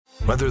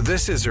Whether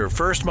this is her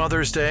first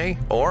Mother's Day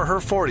or her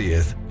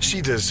 40th, she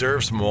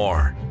deserves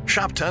more.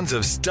 Shop tons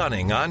of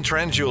stunning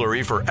on-trend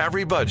jewelry for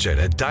every budget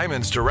at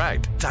Diamonds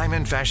Direct.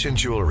 Diamond fashion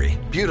jewelry,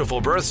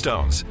 beautiful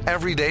birthstones,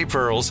 everyday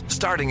pearls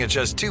starting at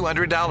just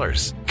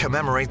 $200.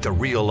 Commemorate the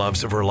real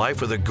loves of her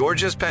life with a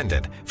gorgeous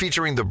pendant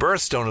featuring the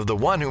birthstone of the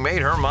one who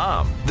made her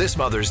mom. This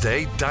Mother's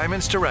Day,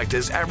 Diamonds Direct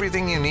is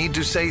everything you need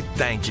to say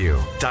thank you.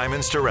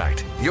 Diamonds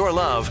Direct, your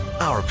love,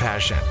 our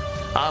passion.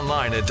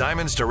 Online at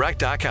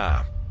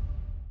diamondsdirect.com.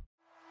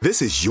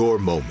 This is your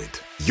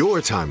moment, your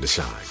time to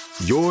shine,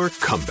 your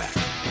comeback.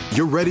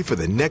 You're ready for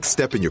the next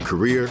step in your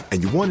career,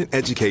 and you want an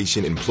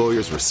education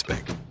employers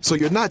respect. So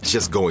you're not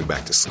just going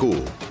back to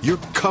school, you're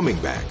coming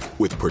back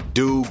with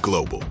Purdue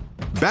Global.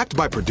 Backed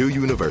by Purdue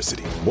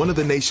University, one of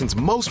the nation's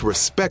most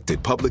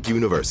respected public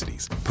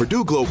universities,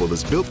 Purdue Global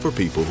is built for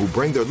people who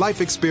bring their life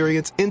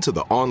experience into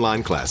the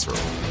online classroom.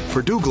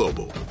 Purdue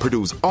Global,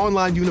 Purdue's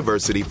online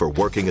university for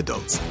working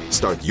adults.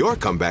 Start your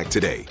comeback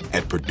today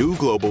at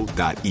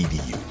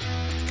purdueglobal.edu.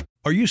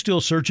 Are you still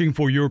searching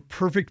for your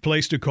perfect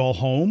place to call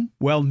home?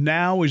 Well,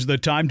 now is the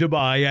time to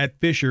buy at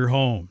Fisher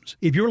Homes.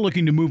 If you're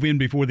looking to move in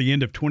before the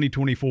end of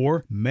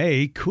 2024,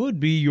 May could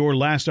be your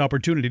last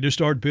opportunity to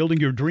start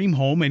building your dream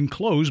home and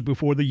close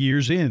before the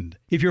year's end.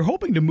 If you're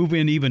hoping to move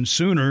in even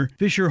sooner,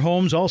 Fisher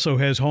Homes also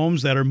has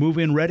homes that are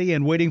move-in ready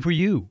and waiting for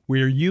you,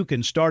 where you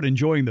can start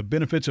enjoying the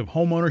benefits of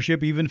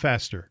homeownership even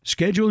faster.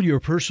 Schedule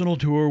your personal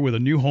tour with a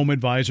new home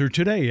advisor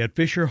today at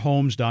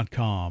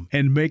FisherHomes.com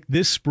and make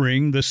this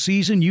spring the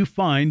season you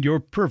find your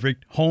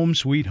perfect home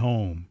sweet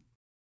home.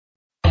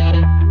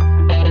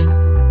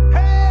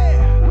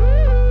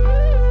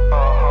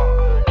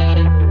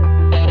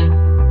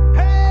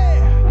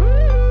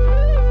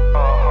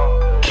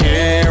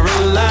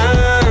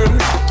 Caroline,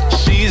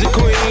 she's a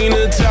queen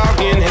of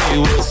talking. Hey,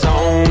 what's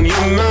on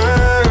your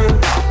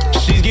mind?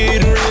 She's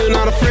getting real,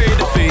 not afraid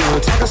to feel.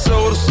 Talking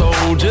soul to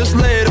soul, just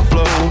let it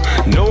flow.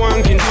 No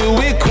one can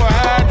do it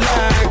quite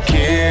like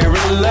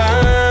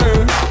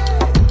Caroline.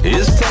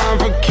 It's time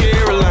for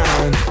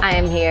Caroline. I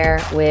am here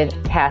with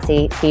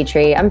Cassie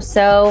Petrie. I'm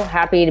so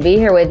happy to be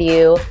here with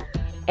you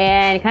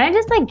and kind of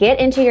just like get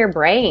into your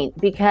brain,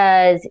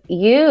 because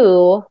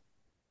you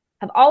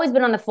have always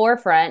been on the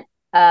forefront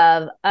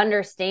of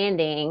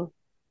understanding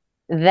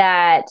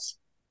that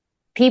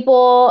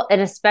people, and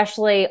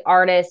especially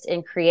artists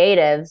and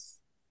creatives,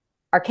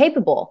 are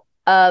capable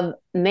of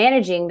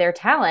managing their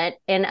talent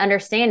and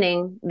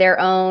understanding their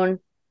own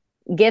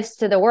gifts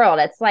to the world.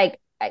 It's like,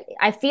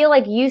 I feel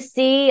like you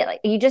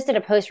just did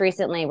a post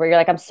recently where you're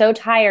like, I'm so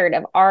tired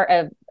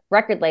of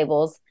record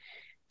labels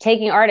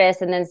taking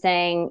artists and then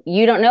saying,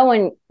 you don't know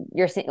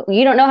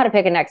you don't know how to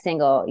pick a next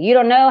single. You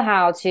don't know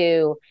how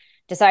to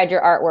decide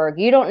your artwork.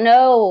 You don't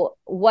know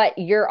what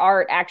your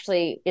art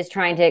actually is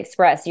trying to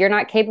express. You're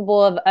not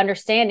capable of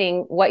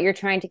understanding what you're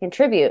trying to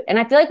contribute. And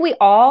I feel like we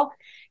all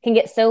can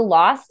get so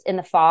lost in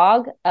the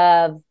fog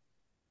of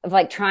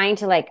like trying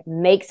to like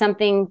make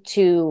something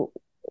to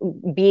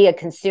be a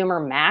consumer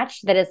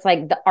match, that it's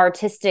like the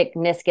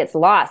artisticness gets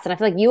lost. And I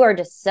feel like you are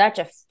just such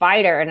a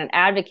fighter and an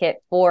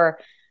advocate for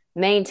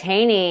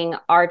maintaining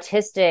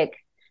artistic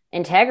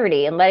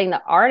integrity and letting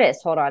the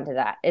artist hold on to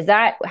that. Is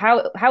that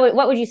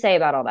what would you say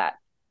about all that?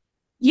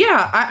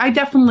 Yeah, I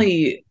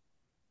definitely,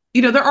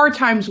 there are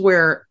times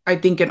where I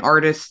think an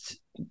artist,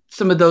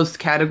 some of those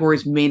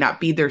categories may not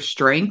be their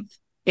strength,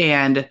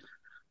 and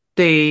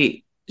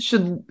they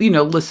should,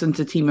 listen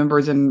to team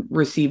members and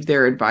receive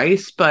their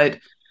advice. But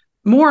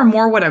more and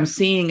more what I'm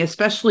seeing,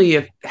 especially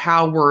if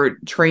how we're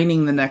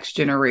training the next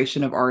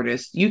generation of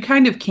artists, you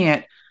kind of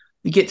can't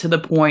get to the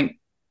point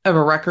of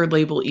a record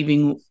label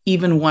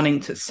even wanting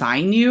to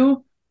sign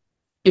you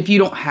if you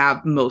don't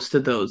have most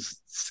of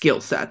those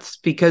skill sets,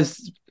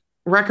 because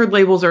record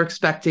labels are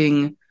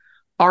expecting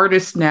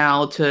artists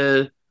now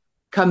to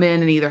come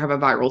in and either have a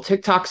viral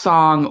TikTok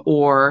song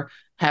or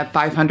have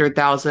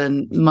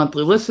 500,000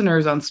 monthly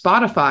listeners on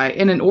Spotify.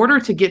 And in order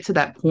to get to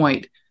that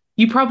point,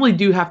 you probably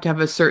do have to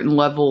have a certain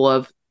level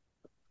of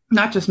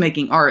not just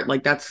making art,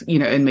 like that's,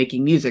 and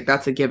making music,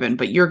 that's a given,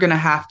 but you're going to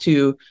have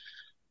to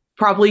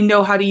probably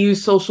know how to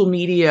use social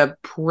media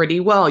pretty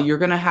well. You're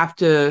going to have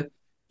to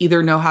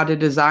either know how to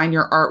design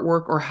your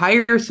artwork or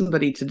hire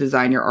somebody to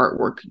design your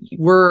artwork.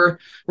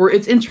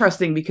 It's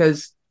interesting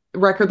because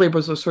record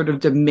labels are sort of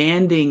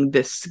demanding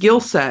this skill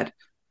set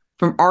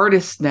from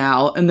artists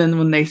now. And then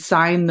when they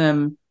sign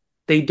them,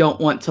 they don't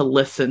want to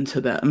listen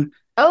to them.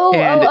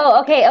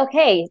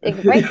 Okay.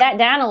 Break that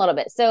down a little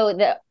bit. So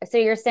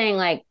you're saying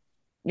like,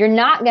 you're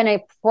not going to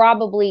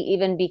probably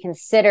even be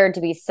considered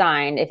to be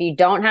signed if you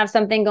don't have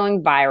something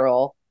going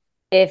viral,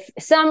 if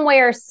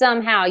somewhere,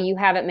 somehow you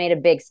haven't made a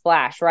big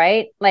splash,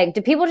 right? Like,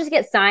 do people just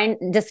get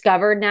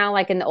discovered now,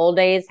 like in the old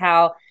days,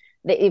 how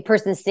the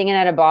person's singing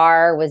at a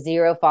bar with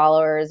 0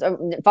 followers, or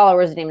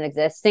followers didn't even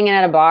exist, singing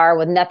at a bar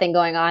with nothing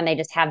going on. They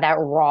just have that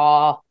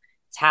raw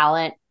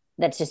talent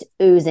that's just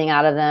oozing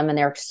out of them. And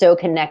they're so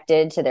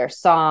connected to their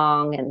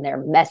song and their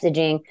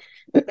messaging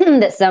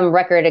that some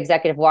record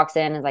executive walks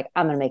in and is like,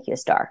 I'm going to make you a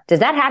star. Does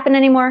that happen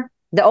anymore?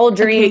 The old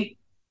dream?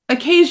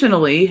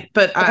 Occasionally,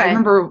 but I Okay.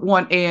 remember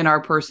one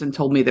A&R person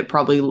told me that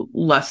probably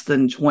less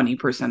than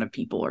 20% of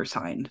people are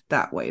signed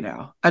that way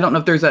now. I don't know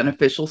if there's an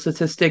official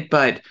statistic,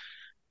 but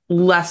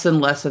less and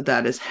less of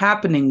that is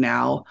happening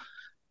now,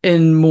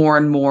 and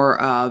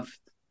more of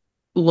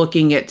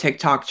looking at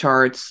TikTok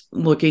charts,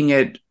 looking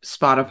at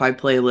Spotify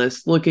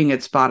playlists, looking at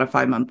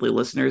Spotify monthly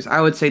listeners.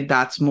 I would say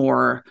that's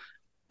more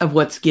of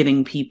what's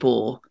getting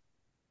people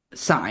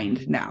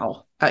signed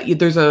now.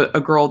 There's a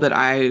girl that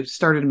I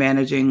started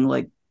managing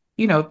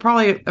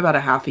probably about a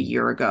half a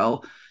year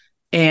ago.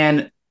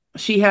 And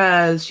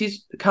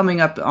she's coming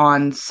up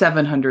on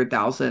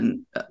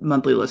 700,000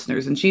 monthly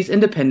listeners, and she's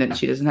independent.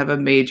 She doesn't have a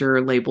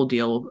major label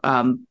deal,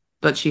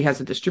 but she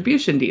has a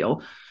distribution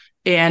deal.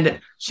 And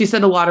she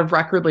said a lot of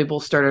record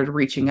labels started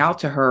reaching out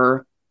to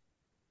her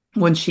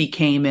when she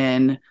came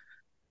in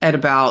at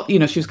about,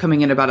 she was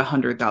coming in about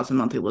 100,000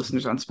 monthly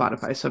listeners on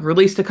Spotify. So I've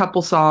released a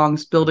couple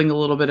songs, building a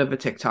little bit of a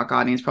TikTok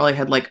audience, probably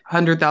had like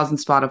 100,000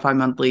 Spotify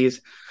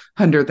monthlies,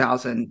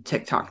 100,000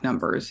 TikTok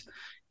numbers.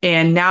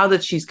 And now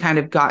that she's kind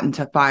of gotten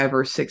to 500,000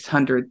 or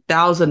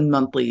 600,000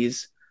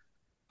 monthlies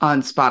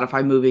on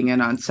Spotify, moving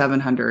in on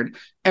 700,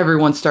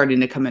 everyone's starting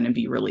to come in and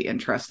be really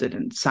interested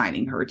in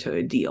signing her to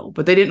a deal.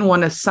 But they didn't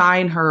want to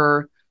sign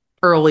her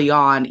early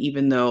on,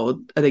 even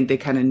though I think they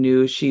kind of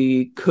knew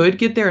she could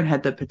get there and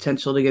had the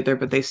potential to get there,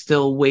 but they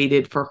still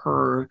waited for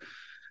her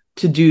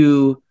to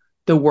do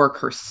the work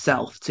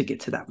herself to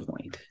get to that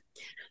point.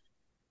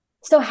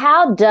 So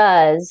how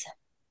does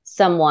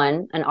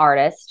someone, an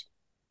artist,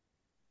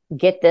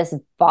 get this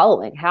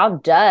following? How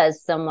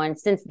does someone,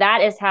 since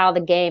that is how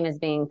the game is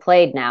being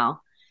played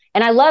now?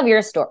 And I love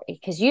your story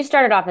because you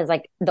started off as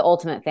like the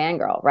ultimate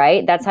fangirl,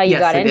 right? That's how you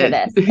got into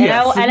this. And,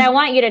 Yes. I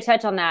want you to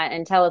touch on that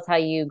and tell us how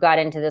you got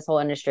into this whole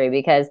industry,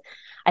 because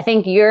I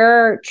think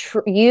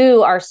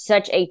you are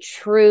such a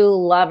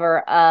true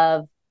lover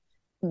of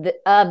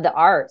the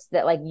arts,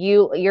 that like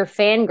your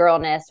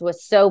fangirlness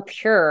was so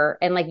pure,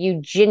 and like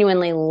you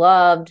genuinely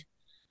loved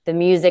the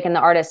music and the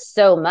artist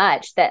so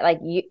much that like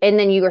you, and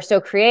then you were so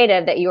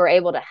creative that you were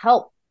able to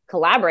help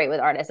collaborate with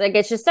artists. Like,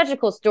 it's just such a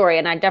cool story.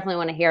 And I definitely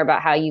want to hear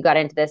about how you got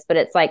into this, but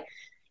it's like,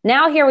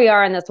 now here we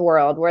are in this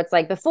world where it's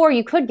like, before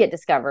you could get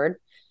discovered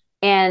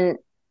and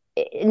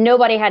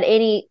nobody had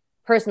any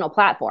personal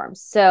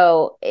platforms.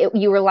 So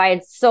you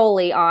relied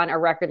solely on a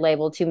record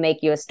label to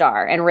make you a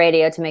star, and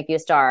radio to make you a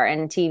star,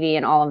 and TV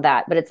and all of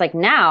that. But it's like,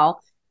 now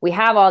we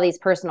have all these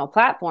personal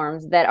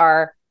platforms that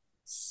are,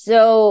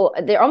 so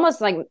they're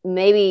almost like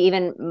maybe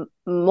even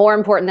more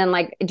important than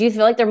like, do you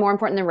feel like they're more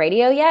important than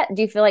radio yet?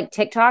 Do you feel like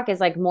TikTok is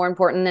like more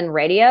important than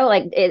radio?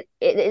 Like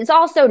it's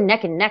also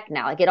neck and neck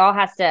now. Like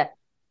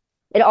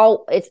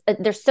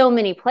there's so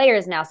many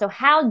players now. So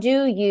how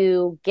do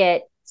you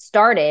get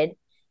started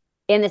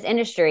in this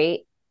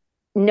industry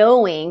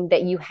knowing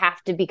that you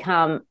have to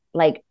become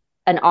like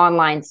an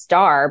online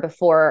star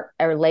before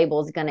a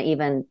label is going to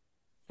even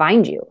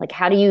find you? Like,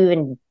 how do you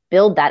even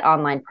build that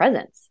online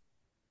presence?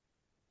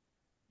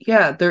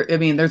 Yeah,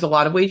 there's a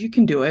lot of ways you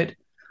can do it.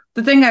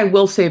 The thing I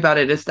will say about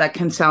it is that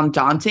can sound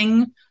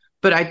daunting,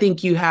 but I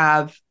think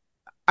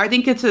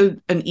it's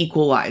an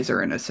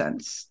equalizer in a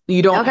sense.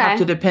 You don't have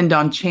to depend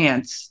on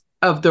chance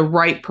of the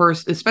right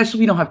person, especially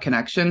if you don't have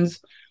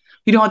connections.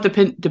 You don't have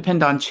to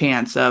depend on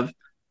chance of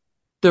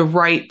the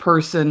right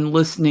person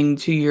listening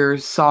to your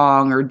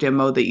song or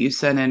demo that you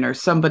sent in, or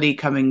somebody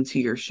coming to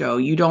your show.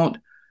 You don't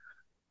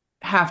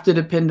have to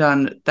depend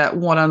on that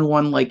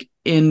one-on-one, like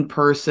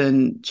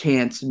in-person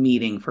chance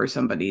meeting for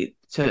somebody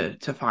to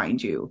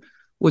find you,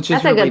 which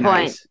is really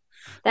nice.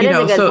 That is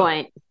a good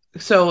point.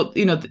 So,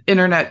 the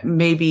internet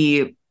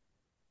maybe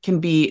can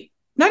be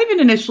not even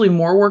initially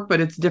more work, but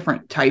it's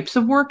different types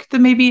of work that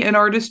maybe an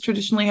artist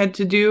traditionally had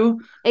to do.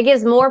 It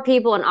gives more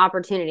people an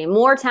opportunity,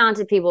 more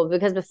talented people,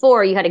 because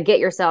before you had to get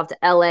yourself to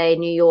LA,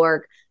 New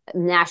York,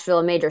 Nashville,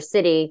 a major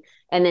city,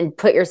 and then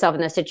put yourself in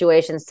those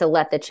situations to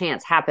let the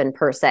chance happen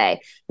per se.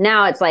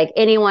 Now it's like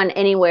anyone,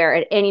 anywhere,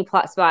 at any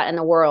spot in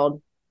the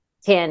world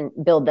can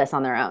build this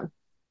on their own.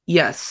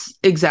 Yes,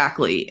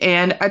 exactly.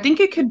 And I think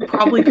it could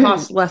probably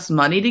cost less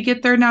money to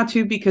get there now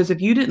too, because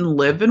if you didn't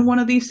live in one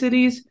of these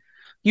cities,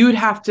 you would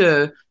have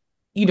to,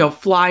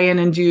 fly in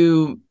and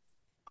do,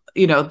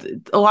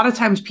 a lot of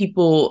times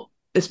people,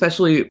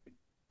 especially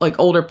like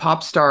older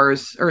pop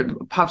stars, or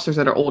pop stars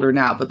that are older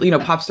now, but,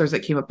 pop stars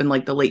that came up in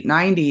like the late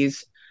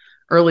 90s,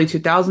 early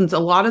 2000s, a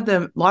lot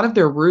of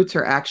their roots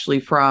are actually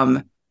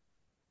from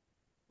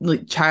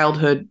like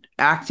childhood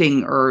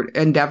acting or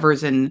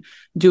endeavors and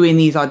doing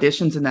these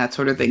auditions and that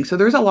sort of thing. So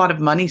there's a lot of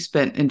money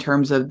spent in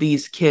terms of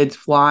these kids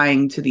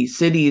flying to these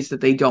cities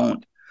that they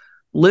don't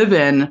live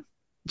in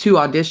to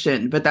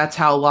audition. But that's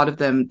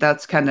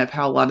kind of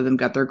how a lot of them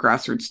got their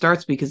grassroots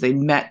starts, because they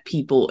met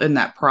people in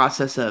that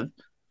process of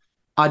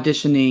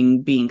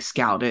auditioning, being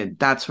scouted,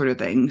 that sort of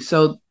thing.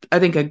 So I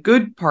think a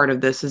good part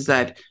of this is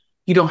that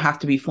you don't have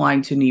to be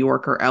flying to New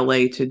York or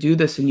LA to do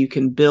this, and you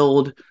can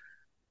build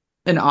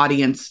an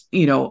audience,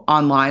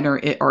 online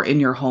or in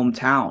your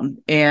hometown.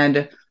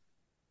 And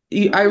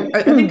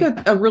I think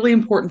a really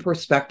important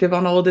perspective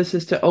on all of this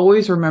is to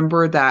always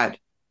remember that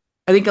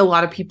I think a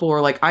lot of people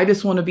are like, I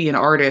just want to be an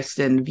artist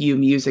and view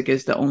music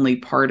as the only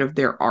part of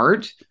their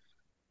art.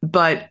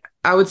 But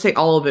I would say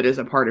all of it is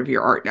a part of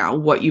your art now.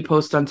 What you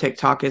post on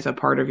TikTok is a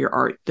part of your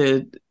art.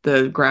 The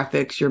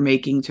graphics you're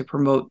making to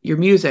promote your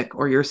music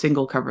or your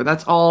single cover,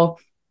 that's all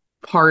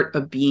part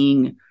of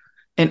being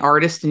an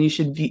artist. And you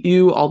should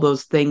view all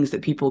those things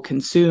that people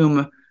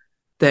consume,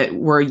 that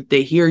where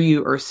they hear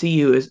you or see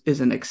you,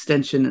 is an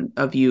extension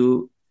of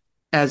you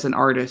as an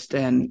artist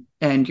and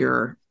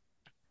your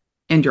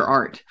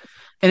art.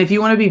 And if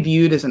you want to be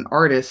viewed as an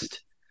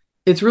artist,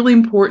 it's really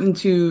important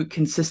to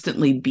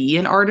consistently be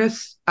an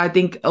artist. I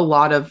think a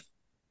lot of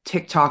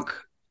TikTok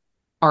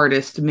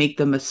artists make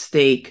the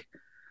mistake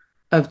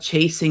of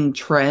chasing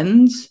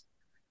trends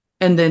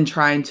and then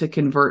trying to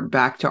convert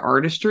back to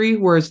artistry.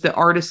 Whereas the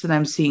artists that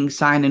I'm seeing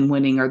sign and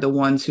winning are the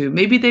ones who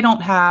maybe they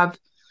don't have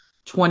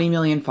 20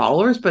 million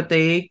followers, but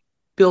they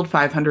build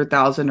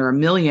 500,000 or 1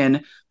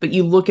 million. But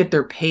you look at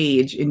their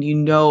page and you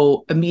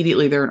know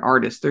immediately they're an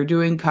artist. They're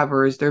doing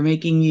covers, they're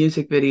making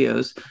music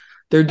videos,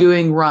 they're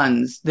doing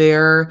runs,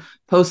 they're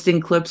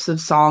posting clips of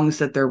songs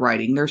that they're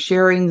writing, they're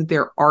sharing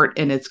their art,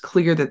 and it's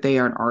clear that they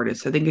are an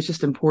artist. I think it's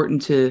just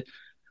important to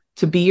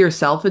be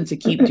yourself and to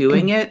keep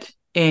doing it.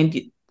 And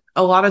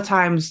a lot of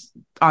times,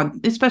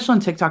 especially on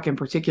TikTok in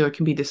particular, it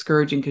can be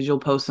discouraging because you'll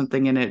post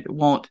something and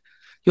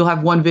you'll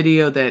have one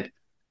video that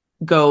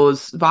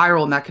goes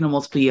viral, and that can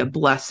almost be a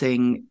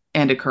blessing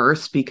and a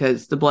curse,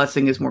 because the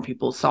blessing is more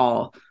people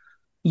saw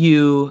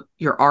your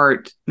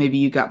art, maybe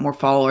you got more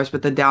followers,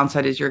 but the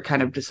downside is you're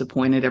kind of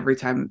disappointed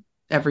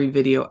every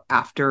video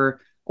after.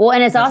 Well,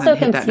 and it's also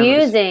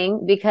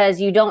confusing because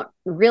you don't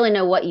really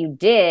know what you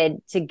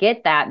did to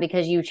get that,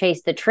 because you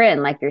chased the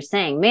trend, like you're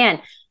saying.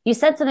 Man, you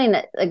said something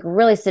that like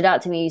really stood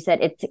out to me. You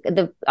said it's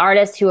the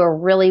artists who are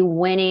really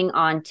winning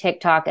on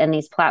TikTok and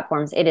these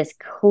platforms, it is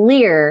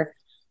clear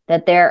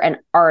that they're an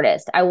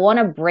artist. I want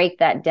to break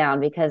that down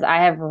because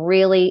I have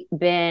really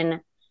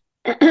been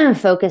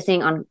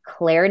focusing on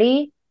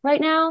clarity right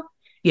now.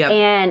 Yeah.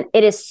 And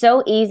it is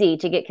so easy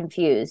to get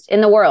confused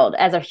in the world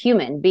as a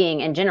human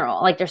being in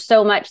general. Like there's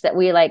so much that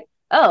we like,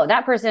 oh,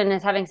 that person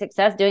is having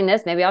success doing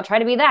this, maybe I'll try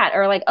to be that.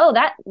 Or like, oh,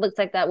 that looks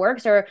like that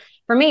works. Or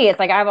for me, it's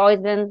like I've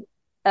always been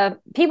a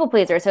people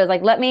pleaser. So it's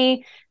like, let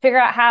me figure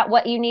out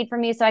what you need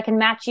from me so I can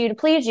match you to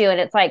please you. And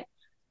it's like,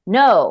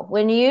 no,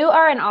 when you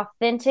are an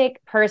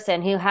authentic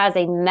person who has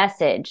a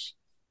message,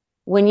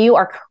 when you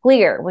are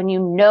clear, when you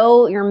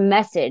know your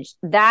message,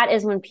 that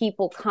is when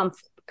people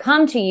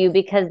come to you,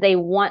 because they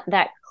want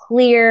that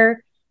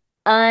clear,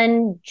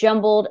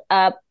 unjumbled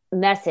up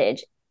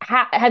message.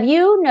 Have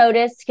you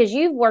noticed, because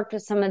you've worked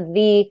with some of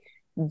the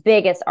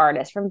biggest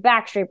artists, from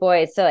Backstreet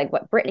Boys to like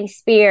Britney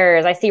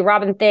Spears. I see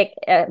Robin Thicke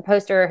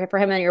poster for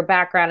him in your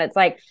background. It's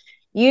like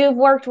you've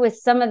worked with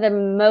some of the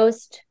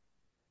most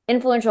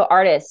influential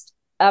artists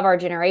of our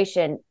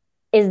generation.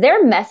 Is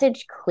their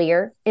message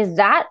clear? Is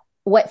that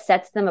what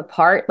sets them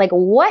apart? Like,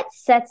 what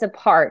sets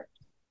apart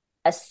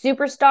a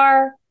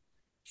superstar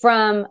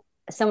from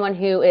someone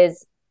who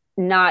is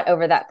not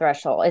over that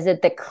threshold? Is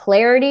it the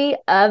clarity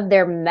of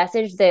their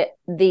message, that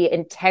the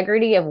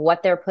integrity of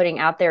what they're putting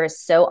out there is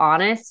so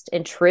honest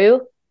and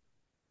true?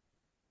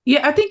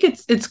 Yeah, I think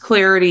it's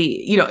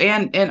clarity,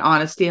 and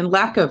honesty and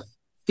lack of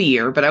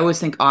fear. But I always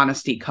think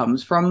honesty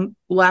comes from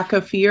lack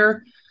of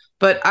fear.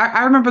 But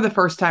I remember the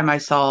first time I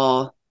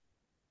saw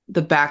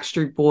the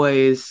Backstreet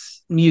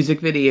Boys music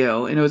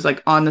video, and it was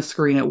like on the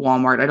screen at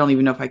Walmart. I don't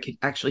even know if I could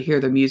actually hear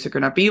the music or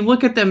not, but you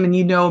look at them and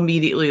you know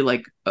immediately,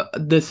 like,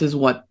 this is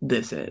what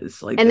this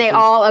is. Like, and they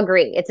all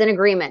agree. It's an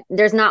agreement.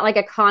 There's not like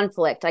a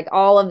conflict. Like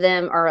all of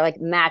them are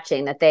like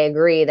matching, that they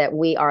agree that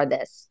we are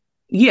this.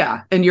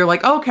 Yeah. And you're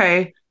like,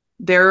 okay,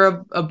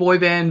 they're a boy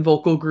band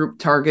vocal group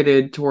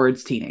targeted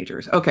towards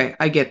teenagers. Okay,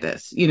 I get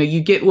this.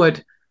 You get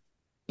what,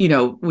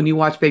 when you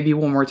watch Baby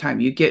One More Time,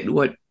 you get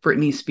what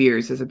Britney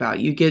Spears is about.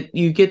 You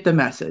get the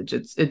message.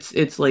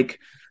 It's like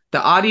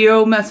the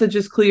audio message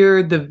is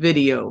clear, the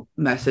video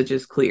message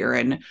is clear.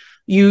 And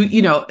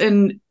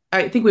and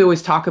I think we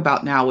always talk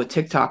about now with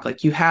TikTok,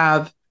 like you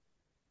have,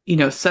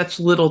 such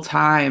little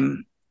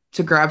time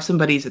to grab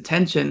somebody's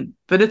attention,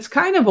 but it's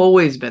kind of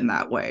always been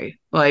that way.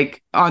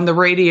 Like on the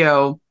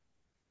radio,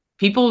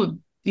 people,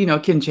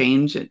 can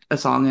change a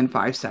song in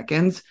 5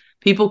 seconds.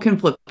 People can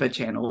flip a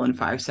channel in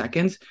 5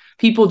 seconds.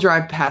 People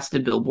drive past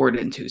a billboard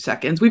in 2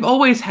 seconds. We've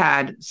always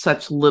had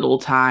such little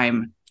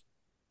time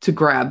to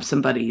grab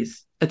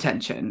somebody's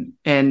attention.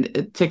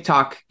 And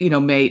TikTok,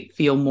 may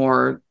feel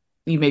more,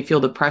 you may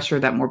feel the pressure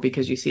that more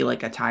because you see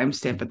like a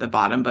timestamp at the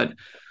bottom, but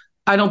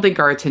I don't think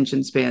our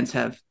attention spans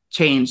have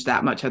changed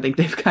that much. I think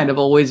they've kind of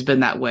always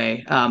been that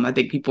way. I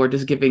think people are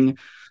just giving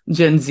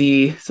Gen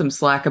Z some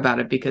slack about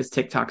it because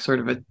TikTok sort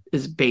of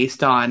is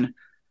based on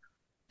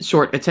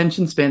short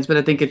attention spans, but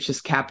I think it's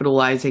just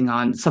capitalizing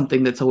on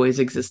something that's always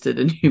existed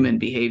in human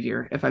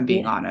behavior, if I'm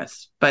being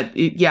honest. But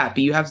but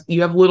you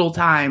have little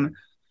time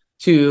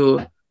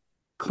to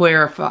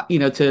clarify,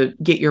 to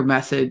get your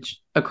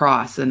message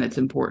across, and it's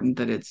important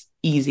that it's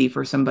easy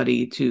for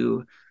somebody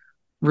to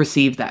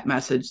receive that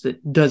message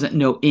that doesn't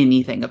know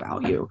anything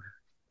about you.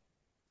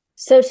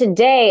 So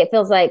today it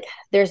feels like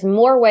there's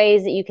more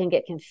ways that you can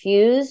get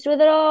confused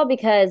with it all,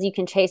 because you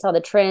can chase all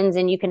the trends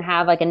and you can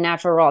have like a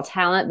natural raw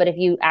talent. But if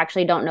you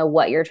actually don't know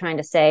what you're trying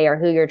to say or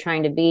who you're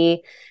trying to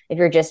be, if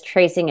you're just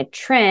tracing a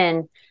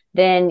trend,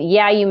 then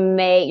yeah,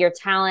 your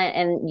talent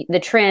and the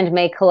trend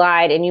may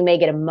collide and you may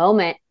get a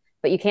moment,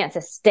 but you can't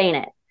sustain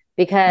it,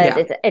 because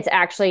it's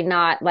actually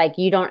not like,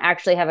 you don't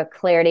actually have a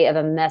clarity of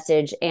a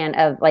message and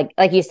of like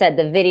you said,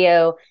 the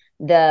video,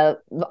 the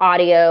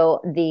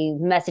audio, the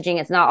messaging,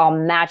 it's not all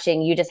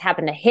matching. You just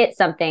happen to hit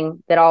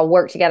something that all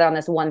work together on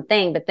this one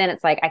thing. But then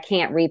it's like, I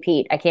can't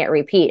repeat.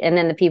 And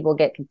then the people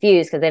get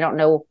confused because they don't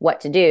know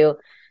what to do.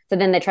 So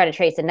then they try to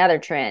trace another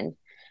trend,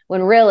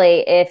 when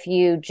really, if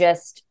you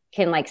just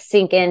can like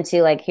sink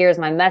into like, here's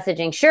my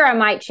messaging. Sure,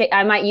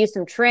 I might use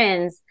some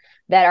trends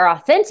that are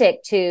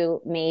authentic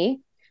to me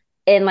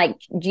and like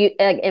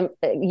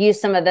use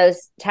some of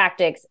those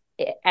tactics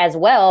as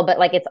well. But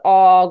like, it's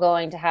all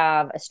going to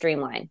have a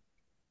streamline.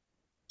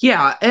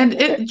 Yeah,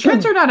 and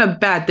trends are not a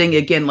bad thing.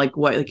 Again, like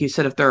you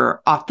said, if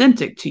they're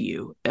authentic to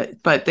you,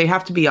 but they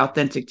have to be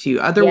authentic to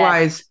you.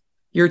 Otherwise,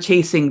 you're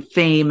chasing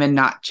fame and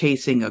not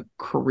chasing a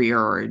career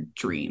or a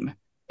dream.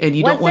 And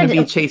you don't want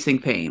to be chasing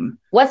fame.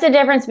 What's the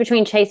difference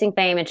between chasing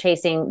fame and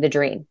chasing the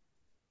dream?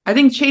 I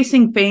think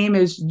chasing fame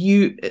is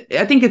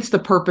I think it's the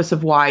purpose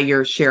of why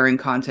you're sharing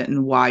content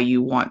and why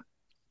you want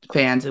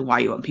fans and why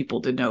you want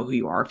people to know who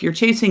you are. If you're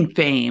chasing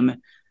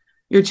fame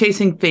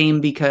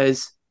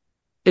because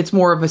it's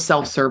more of a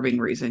self-serving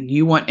reason.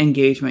 You want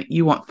engagement,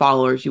 you want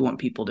followers, you want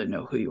people to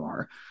know who you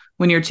are.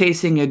 When you're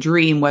chasing a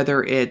dream,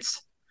 whether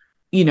it's,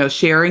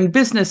 sharing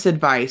business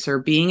advice or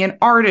being an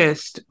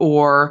artist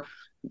or,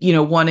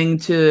 wanting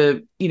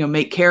to,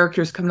 make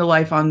characters come to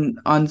life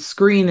on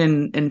screen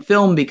and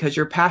film because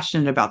you're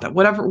passionate about that,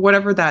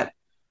 whatever that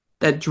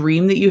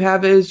dream that you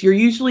have is, you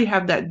usually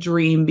have that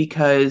dream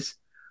because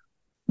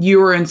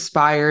you were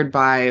inspired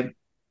by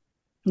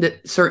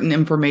certain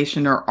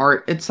information or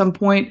art at some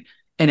point,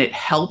 and it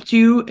helped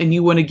you, and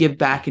you want to give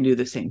back and do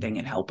the same thing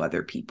and help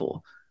other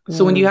people.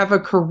 So when you have a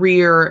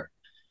career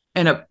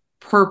and a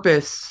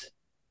purpose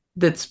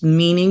that's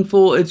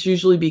meaningful, it's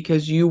usually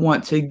because you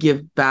want to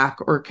give back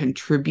or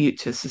contribute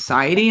to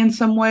society in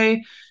some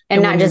way.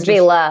 And not just be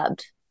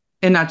loved.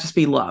 And not just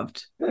be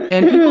loved.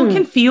 And people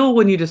can feel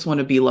when you just want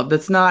to be loved.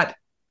 That's not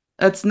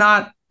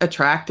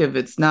attractive.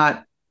 It's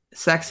not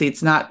sexy.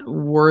 It's not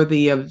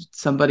worthy of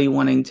somebody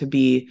wanting to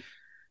be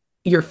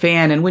your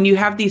fan. And when you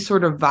have these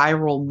sort of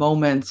viral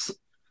moments,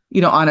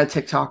 on a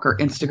TikTok or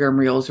Instagram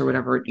Reels or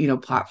whatever,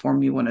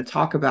 platform you want to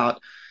talk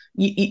about,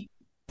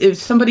 if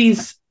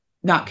somebody's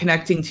not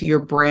connecting to your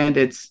brand,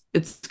 it's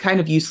kind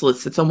of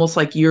useless. It's almost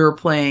like you're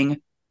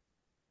playing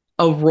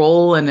a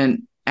role in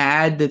an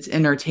ad that's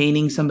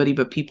entertaining somebody,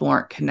 but people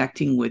aren't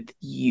connecting with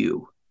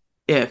you.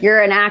 If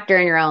you're an actor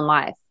in your own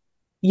life.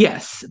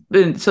 Yes.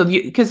 And so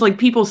because like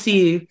people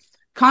see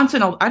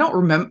content, I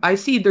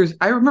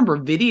remember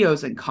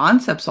videos and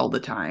concepts all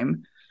the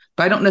time,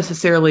 but I don't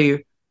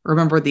necessarily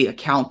remember the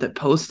account that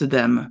posted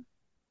them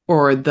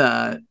or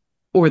the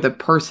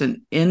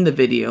person in the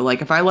video.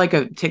 Like if I like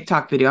a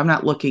TikTok video, I'm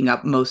not looking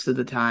up most of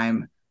the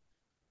time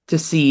to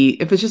see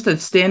if it's just a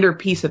standard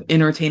piece of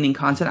entertaining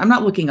content. I'm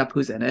not looking up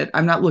who's in it.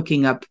 I'm not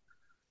looking up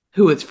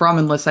who it's from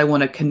unless I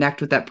want to connect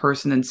with that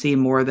person and see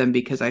more of them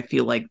because I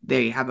feel like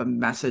they have a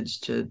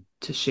message to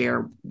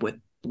share with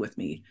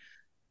me.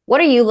 What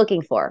are you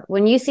looking for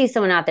when you see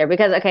someone out there?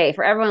 Because, okay,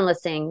 for everyone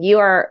listening, you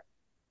are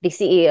the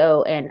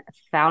CEO and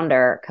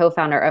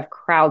co-founder of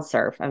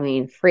CrowdSurf. I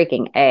mean,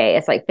 freaking A.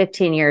 It's like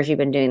 15 years you've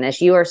been doing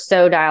this. You are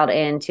so dialed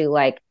into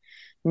like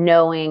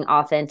knowing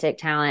authentic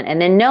talent and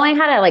then knowing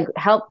how to like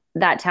help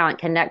that talent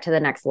connect to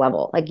the next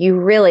level. Like you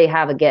really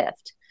have a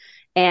gift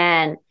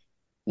and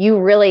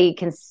you really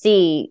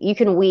you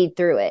can weed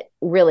through it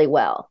really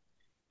well.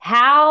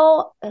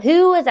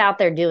 Who is out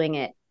there doing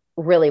it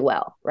really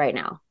well right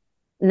now?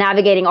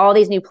 Navigating all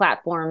these new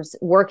platforms,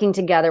 working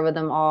together with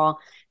them all,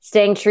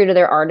 staying true to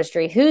their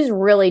artistry. Who's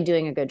really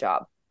doing a good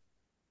job?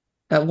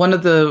 One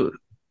of the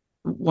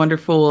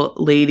wonderful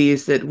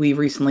ladies that we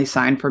recently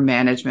signed for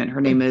management,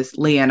 her name is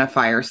Leanna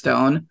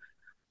Firestone.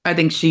 I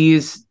think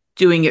she's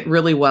doing it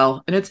really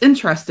well. And it's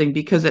interesting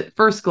because at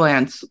first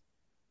glance,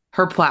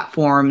 her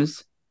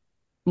platforms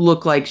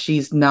look like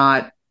she's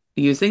not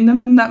using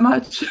them that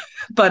much.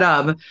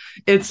 But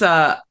it's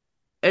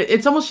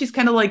almost, she's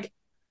kind of like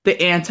the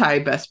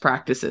anti-best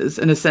practices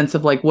in a sense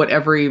of like what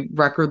every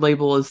record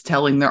label is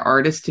telling their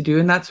artists to do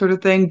and that sort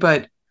of thing.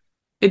 But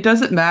it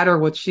doesn't matter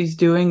what she's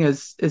doing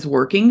is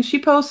working. She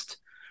posts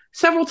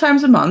several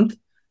times a month,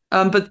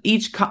 but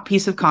each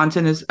piece of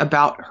content is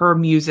about her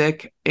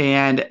music,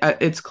 and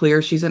it's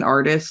clear she's an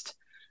artist,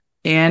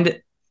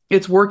 and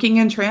it's working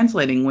and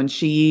translating. When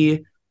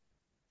she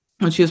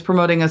was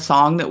promoting a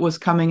song that was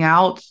coming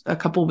out a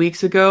couple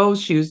weeks ago,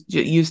 she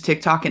used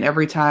TikTok, and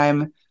every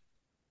time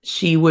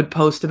she would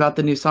post about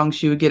the new song,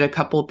 she would get a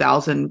couple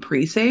thousand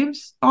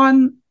pre-saves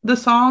on the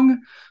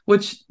song,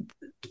 which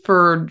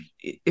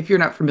if you're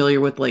not familiar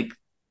with like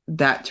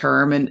that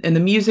term and in the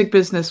music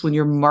business, when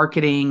you're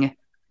marketing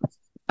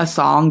a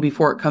song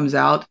before it comes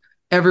out,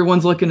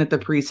 everyone's looking at the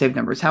pre-save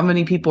numbers. How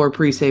many people are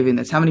pre-saving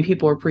this? How many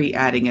people are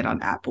pre-adding it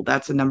on Apple?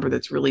 That's a number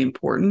that's really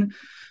important.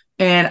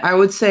 And I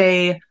would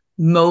say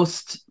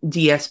most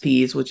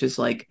DSPs, which is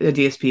like a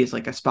DSP is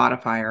like a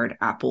Spotify or an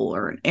Apple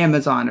or an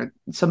Amazon or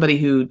somebody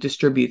who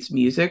distributes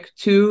music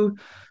to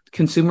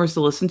consumers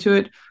to listen to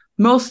it.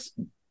 Most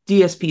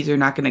DSPs are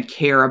not going to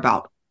care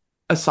about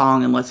a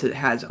song unless it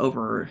has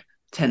over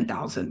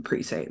 10,000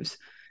 pre-saves.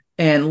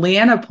 And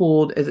Leanna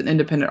pulled, as an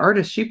independent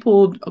artist, she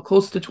pulled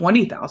close to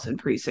 20,000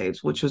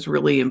 pre-saves, which was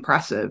really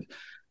impressive.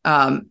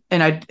 And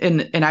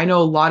I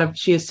know a lot of,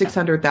 she has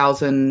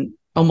 600,000,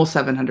 almost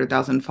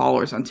 700,000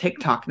 followers on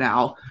TikTok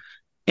now.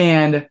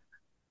 And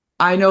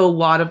I know a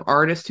lot of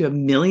artists who have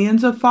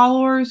millions of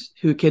followers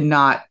who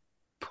cannot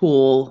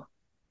pull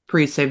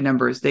pre-save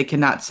numbers. They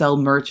cannot sell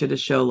merch at a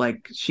show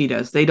like she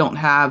does. They don't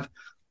have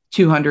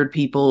 200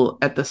 people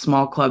at the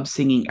small club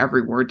singing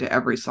every word to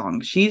every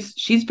song.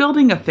 She's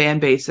building a fan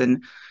base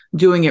and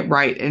doing it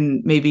right.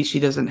 And maybe she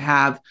doesn't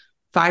have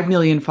 5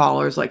 million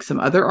followers like some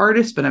other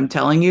artists, but I'm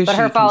telling you, but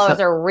her followers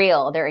are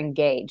real. They're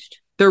engaged.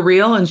 They're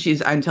real. And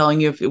I'm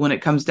telling you, when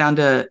it comes down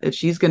to, if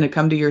she's going to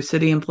come to your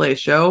city and play a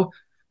show,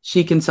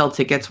 she can sell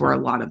tickets where a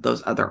lot of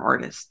those other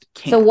artists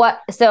can't.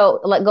 So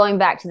like going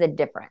back to the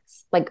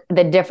difference, like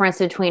the difference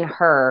between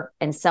her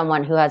and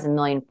someone who has 1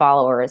 million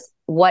followers,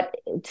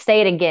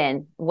 say it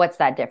again. What's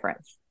that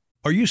difference?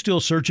 Are you still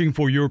searching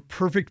for your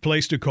perfect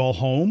place to call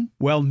home?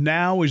 Well,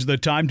 now is the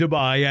time to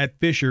buy at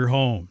Fisher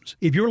Homes.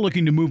 If you're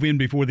looking to move in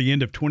before the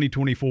end of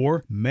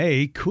 2024,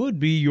 May could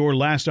be your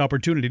last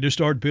opportunity to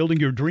start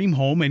building your dream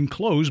home and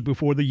close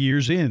before the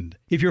year's end.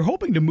 If you're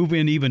hoping to move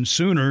in even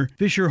sooner,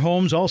 Fisher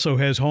Homes also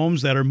has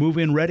homes that are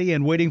move-in ready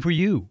and waiting for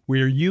you,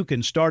 where you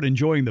can start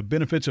enjoying the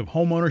benefits of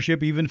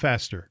homeownership even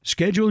faster.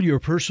 Schedule your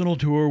personal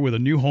tour with a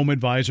new home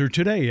advisor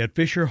today at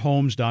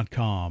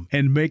FisherHomes.com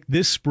and make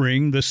this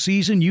spring the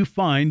season you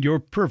find your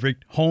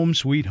perfect home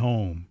sweet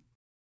home.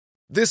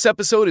 This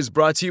episode is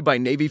brought to you by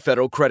Navy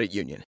Federal Credit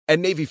Union. At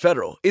Navy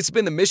Federal, it's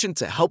been the mission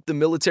to help the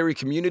military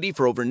community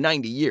for over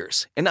 90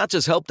 years. And not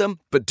just help them,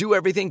 but do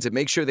everything to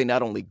make sure they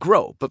not only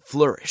grow, but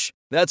flourish.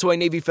 That's why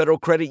Navy Federal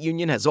Credit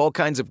Union has all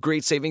kinds of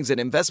great savings and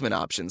investment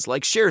options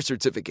like share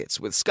certificates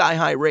with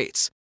sky-high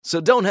rates. So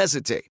don't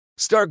hesitate.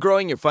 Start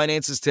growing your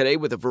finances today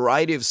with a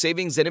variety of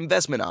savings and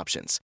investment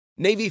options.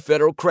 Navy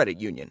Federal Credit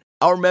Union.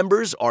 Our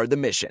members are the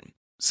mission.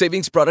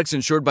 Savings products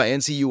insured by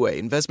NCUA.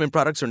 Investment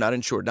products are not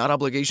insured, not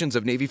obligations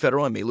of Navy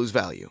Federal and may lose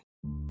value.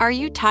 Are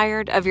you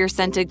tired of your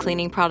scented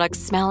cleaning products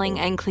smelling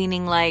and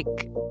cleaning like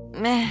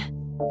meh?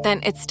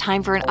 Then it's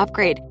time for an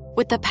upgrade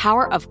with the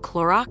power of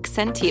Clorox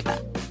Scentiva.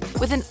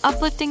 With an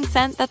uplifting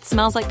scent that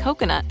smells like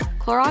coconut,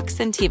 Clorox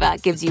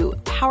Scentiva gives you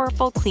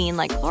powerful clean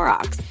like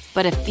Clorox,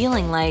 but a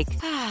feeling like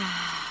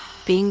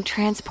being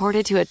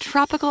transported to a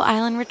tropical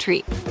island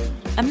retreat.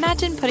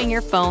 Imagine putting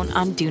your phone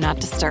on Do Not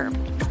Disturb,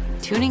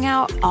 tuning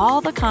out all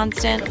the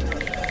constant,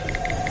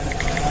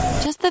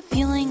 just the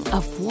feeling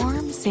of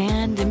warm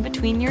sand in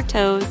between your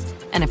toes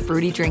and a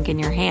fruity drink in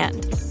your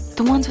hand.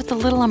 The ones with the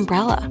little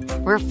umbrella.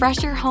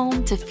 Refresh your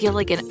home to feel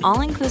like an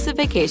all-inclusive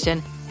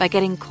vacation by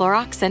getting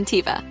Clorox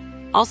Scentiva.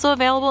 Also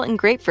available in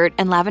grapefruit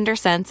and lavender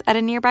scents at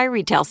a nearby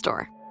retail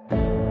store.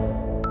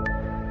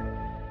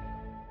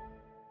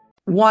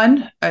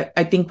 One,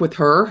 I think with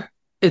her,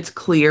 it's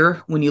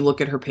clear when you look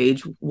at her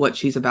page what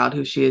she's about,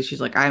 who she is. She's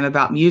like, I'm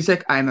about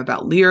music. I'm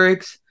about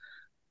lyrics.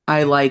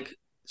 I like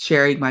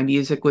sharing my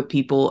music with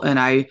people. And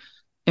I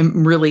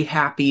am really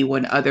happy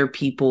when other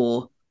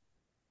people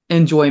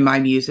enjoy my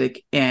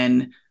music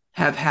and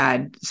have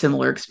had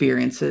similar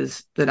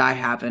experiences that I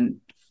have. And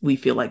we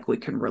feel like we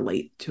can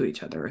relate to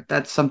each other.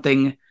 That's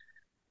something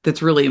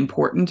that's really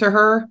important to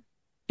her,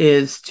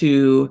 is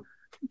to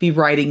be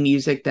writing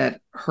music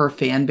that her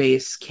fan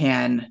base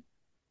can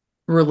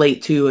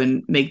relate to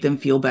and make them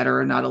feel better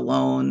and not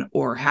alone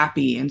or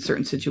happy in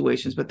certain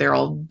situations, but they're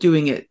all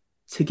doing it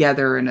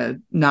together in a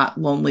not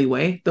lonely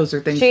way. Those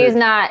are things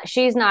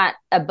she's not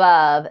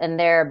above and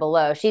they're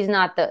below. She's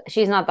not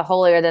the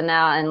holier than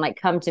thou and like,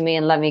 come to me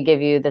and let me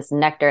give you this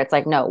nectar. It's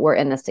like, no, we're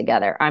in this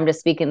together. I'm just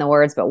speaking the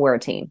words, but we're a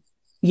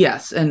we're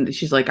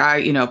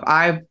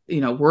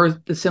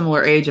the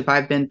similar age. If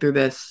I've been through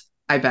this,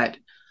 I bet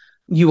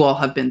you all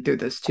have been through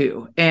this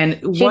too.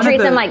 And she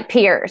treats them like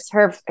peers.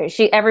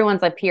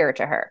 Everyone's a peer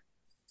to her.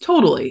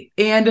 Totally.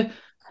 And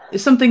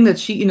it's something that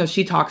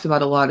she talks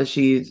about a lot, as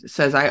she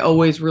says, I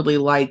always really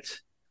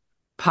liked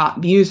pop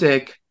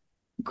music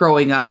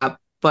growing up,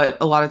 but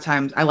a lot of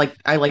times I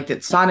liked it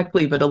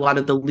sonically, but a lot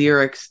of the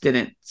lyrics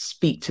didn't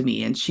speak to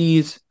me. And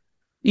she's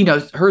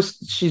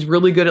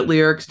really good at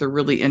lyrics. They're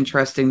really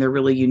interesting. They're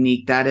really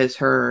unique. That is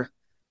her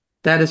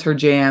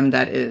jam.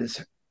 That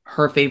is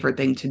her favorite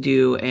thing to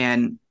do.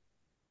 And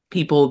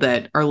people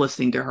that are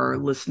listening to her are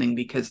listening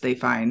because they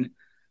find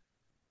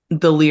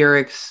the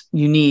lyrics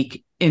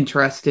unique,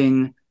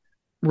 interesting,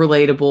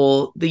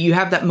 relatable. That you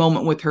have that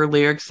moment with her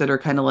lyrics that are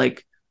kind of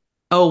like,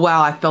 oh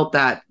wow, I felt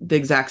that the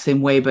exact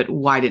same way, but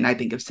why didn't I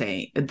think of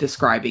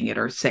describing it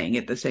or saying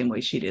it the same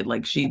way she did?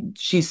 Like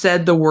she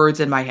said the words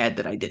in my head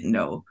that I didn't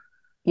know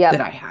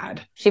that I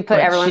had. She put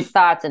everyone's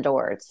thoughts into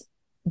words.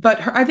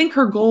 but I think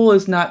her goal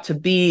is not to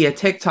be a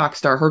TikTok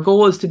star. Her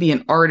goal is to be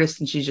an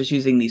artist, and she's just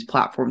using these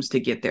platforms to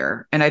get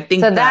there. And I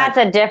think that's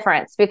a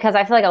difference, because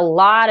I feel like a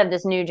lot of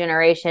this new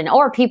generation,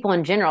 or people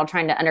in general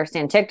trying to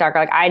understand TikTok,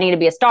 are like, I need to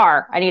be a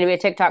star. I need to be a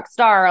TikTok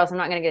star, or else I'm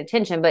not going to get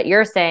attention. But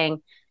you're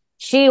saying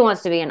she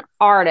wants to be an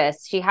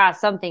artist. She has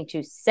something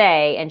to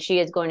say, and she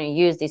is going to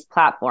use these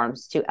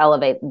platforms to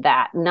elevate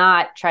that,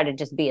 not try to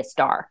just be a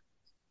star.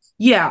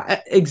 Yeah,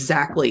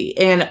 exactly.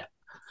 And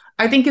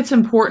I think it's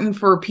important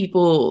for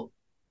people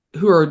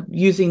who are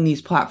using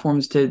these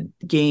platforms to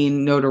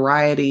gain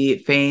notoriety,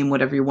 fame,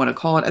 whatever you want to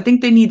call it. I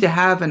think they need to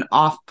have an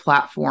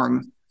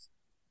off-platform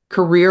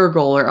career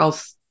goal, or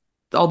else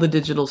all the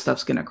digital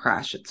stuff's going to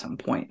crash at some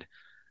point.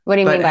 What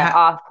do you mean by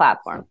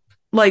off-platform?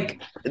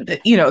 Like,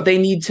 they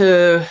need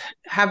to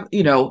have,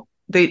 they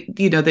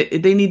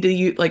need to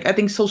use, like, I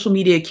think social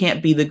media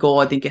can't be the goal.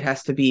 I think it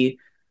has to be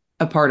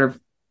a part of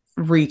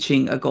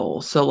reaching a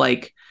goal. So,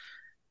 like,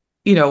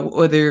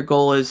 whether your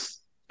goal is,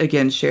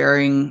 again,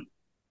 sharing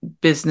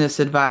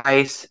business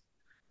advice,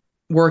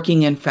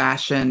 working in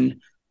fashion,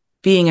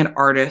 being an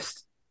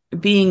artist,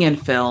 being in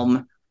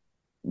film,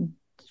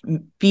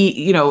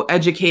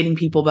 educating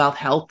people about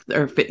health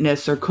or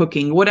fitness or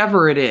cooking,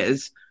 whatever it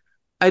is.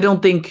 I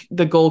don't think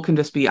the goal can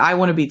just be, I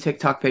want to be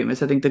TikTok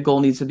famous. I think the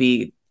goal needs to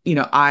be,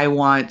 I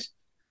want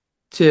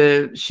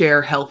to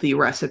share healthy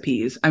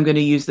recipes. I'm going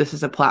to use this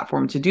as a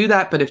platform to do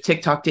that. But if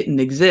TikTok didn't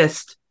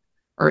exist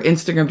or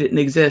Instagram didn't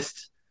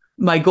exist,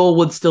 my goal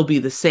would still be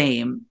the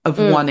same, of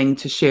wanting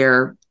to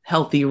share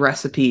healthy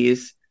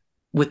recipes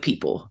with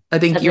people. I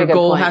think your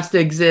goal has to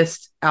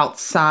exist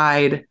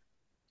outside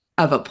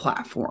of a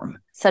platform.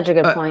 Such a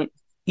good point.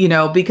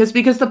 Because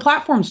the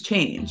platforms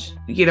change.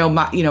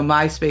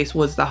 MySpace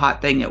was the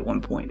hot thing at one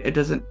point. It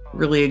doesn't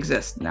really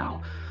exist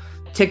now.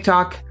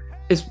 TikTok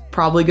is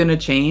probably going to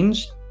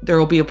change. There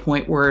will be a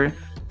point where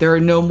there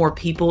are no more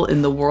people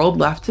in the world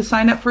left to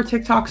sign up for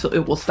TikTok, so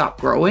it will stop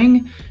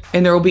growing,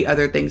 and there will be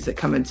other things that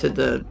come into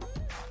the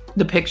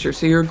picture.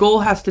 So your goal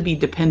has to be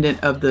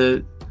dependent of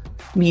the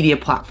media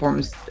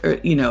platforms,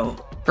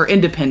 or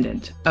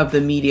independent of the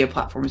media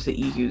platforms that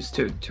you use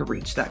to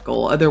reach that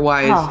goal.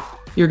 Otherwise,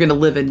 you're going to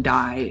live and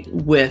die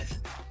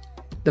with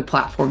the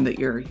platform that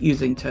you're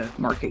using to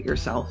market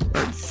yourself.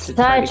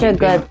 Such a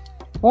good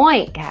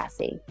point,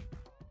 Cassie.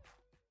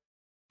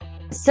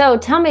 So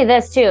tell me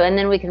this too, and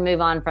then we can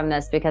move on from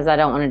this, because I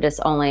don't want to just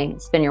only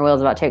spin your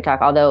wheels about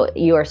TikTok, although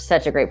you are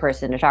such a great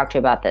person to talk to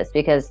about this,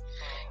 because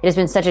it has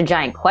been such a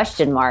giant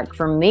question mark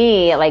for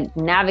me, like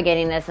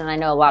navigating this. And I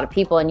know a lot of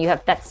people,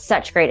 and that's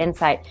such great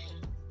insight.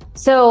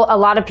 So a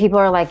lot of people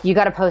are like, you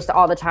got to post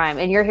all the time.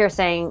 And you're here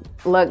saying,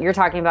 look, you're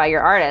talking about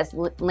your artist,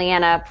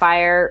 Leanna say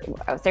her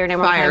name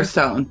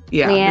Firestone.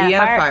 Yeah,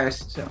 Leanna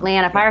Firestone.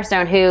 Leanna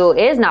Firestone, who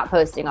is not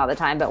posting all the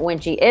time, but when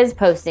she is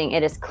posting,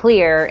 it is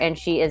clear, and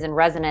she is in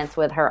resonance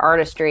with her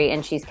artistry,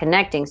 and she's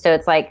connecting. So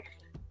it's like,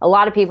 a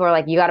lot of people are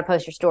like, you got to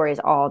post your stories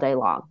all day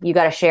long. You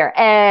got to share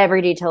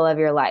every detail of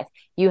your life.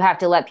 You have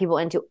to let people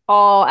into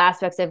all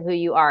aspects of who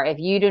you are. If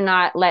you do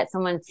not let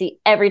someone see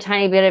every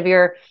tiny bit of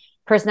your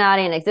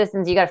personality and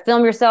existence, you got to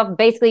film yourself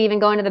basically even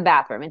going to the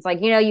bathroom. It's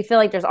like, you feel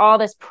like there's all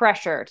this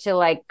pressure to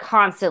like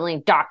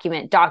constantly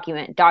document. But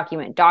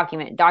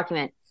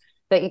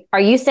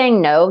are you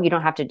saying no, you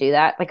don't have to do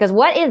that? Because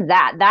what is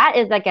that? That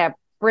is like a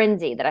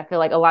frenzy that I feel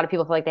like a lot of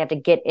people feel like they have to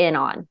get in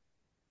on.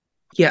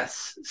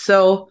 Yes.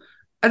 So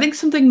I think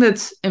something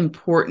that's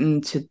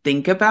important to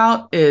think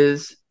about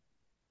is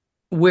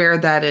where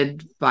that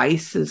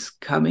advice is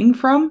coming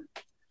from.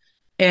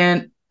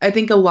 And I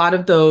think a lot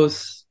of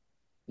those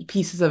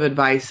pieces of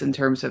advice in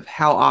terms of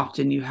how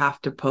often you have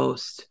to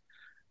post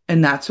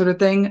and that sort of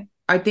thing,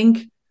 I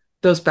think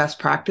those best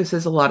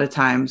practices a lot of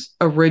times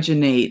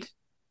originate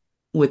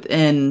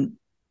within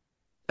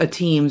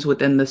teams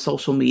within the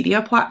social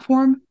media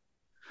platform.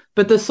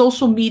 But the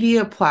social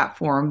media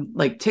platform,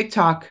 like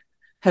TikTok,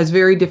 has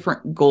very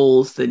different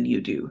goals than you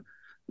do.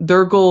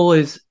 Their goal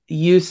is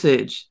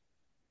usage,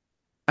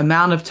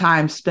 amount of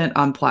time spent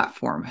on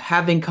platform,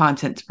 having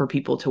content for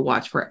people to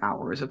watch for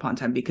hours upon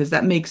time, because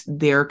that makes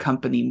their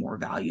company more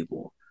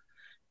valuable.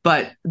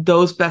 But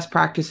those best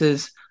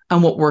practices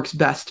and what works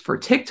best for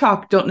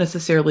TikTok don't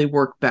necessarily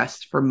work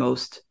best for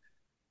most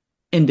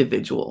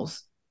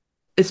individuals,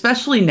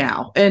 especially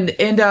now. And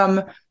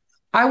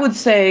I would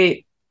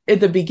say at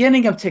the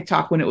beginning of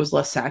TikTok, when it was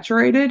less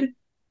saturated,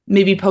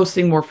 maybe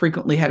posting more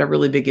frequently had a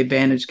really big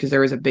advantage, because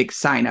there was a big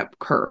sign up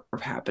curve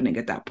happening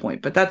at that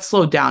point, but that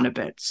slowed down a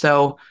bit.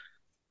 So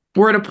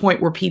we're at a point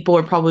where people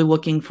are probably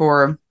looking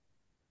for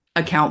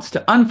accounts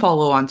to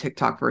unfollow on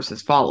TikTok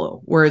versus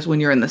follow. Whereas when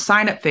you're in the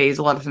sign up phase,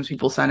 a lot of times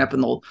people sign up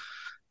and they'll,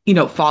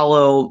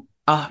 follow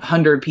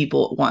 100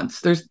 people at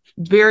once. There's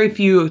very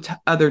few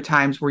other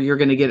times where you're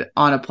going to get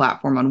on a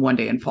platform on one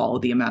day and follow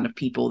the amount of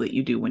people that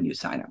you do when you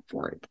sign up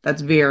for it.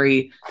 That's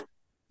very,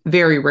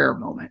 very rare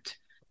moment.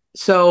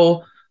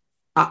 So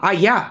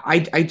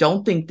I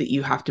don't think that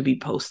you have to be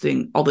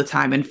posting all the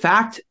time. In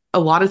fact, a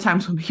lot of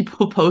times when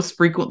people post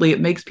frequently,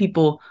 it makes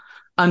people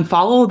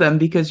unfollow them,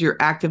 because you're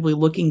actively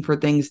looking for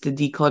things to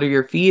declutter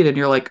your feed. And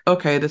you're like,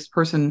 okay, this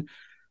person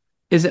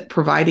isn't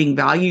providing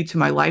value to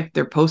my life.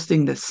 They're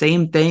posting the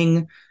same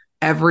thing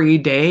every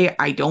day.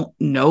 I don't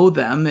know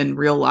them in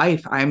real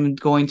life. I'm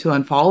going to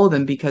unfollow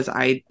them because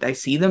I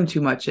see them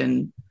too much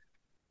in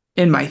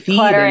my feed.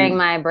 Cluttering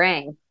my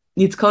brain.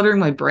 It's cluttering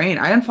my brain.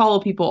 I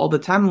unfollow people all the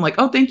time. I'm like,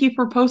 oh, thank you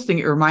for posting.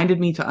 It reminded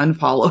me to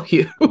unfollow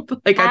you.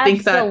 Like, I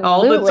think that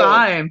all the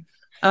time.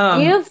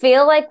 Do you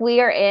feel like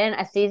we are in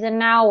a season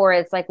now where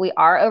it's like we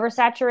are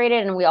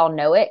oversaturated and we all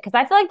know it? Because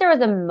I feel like there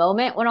was a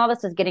moment when all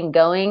this was getting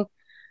going.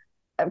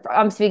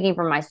 I'm speaking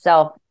for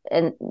myself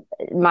and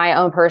my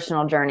own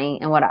personal journey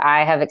and what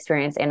I have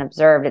experienced and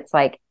observed. It's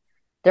like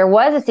there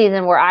was a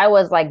season where I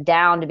was like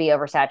down to be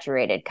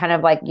oversaturated, kind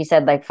of like you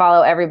said, like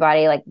follow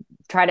everybody, like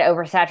try to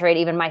oversaturate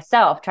even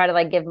myself, try to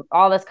like give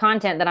all this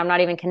content that I'm not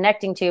even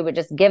connecting to, but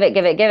just give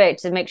it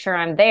to make sure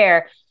I'm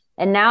there.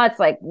 And now it's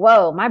like,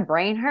 whoa, my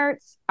brain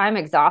hurts. I'm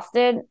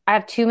exhausted. I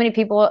have too many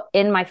people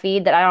in my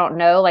feed that I don't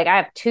know. Like I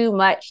have too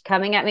much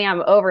coming at me.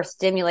 I'm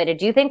overstimulated.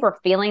 Do you think we're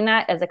feeling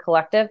that as a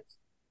collective?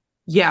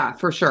 Yeah,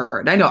 for sure.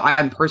 And I know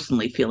I'm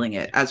personally feeling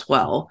it as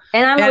well.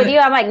 And I'm with you.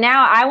 I'm like,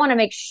 now I want to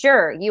make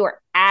sure you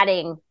are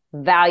adding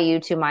value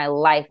to my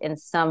life in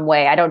some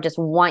way. I don't just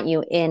want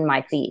you in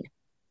my feed.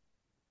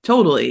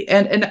 Totally.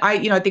 And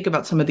I think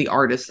about some of the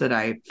artists that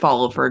I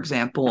follow, for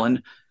example,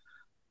 and,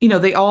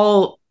 they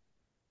all,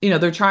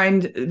 they're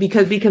trying to,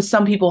 because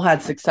some people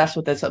had success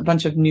with this. A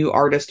bunch of new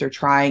artists are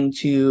trying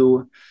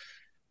to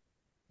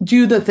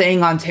do the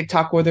thing on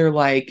TikTok where they're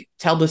like,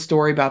 tell the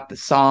story about the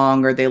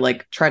song, or they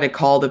like try to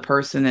call the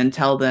person and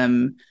tell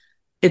them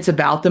it's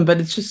about them, but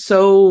it's just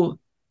so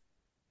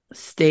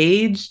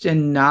staged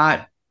and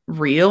not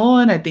real.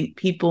 And I think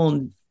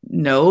people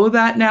know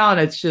that now.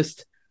 And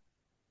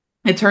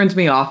it turns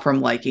me off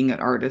from liking an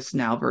artist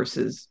now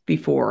versus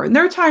before. And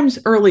there are times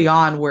early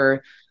on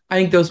where I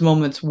think those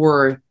moments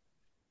were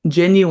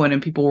genuine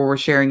and people were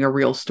sharing a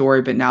real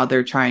story, but now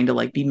they're trying to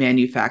like be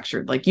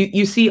manufactured. Like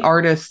you see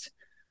artists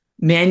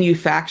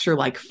manufacture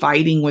like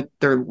fighting with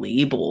their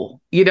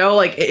label,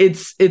 like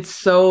it's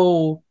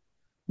so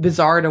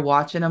bizarre to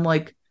watch. And I'm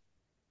like,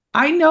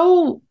 I'm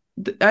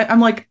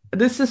like,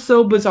 this is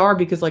so bizarre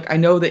because like I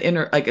know the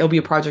inner, like it'll be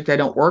a project I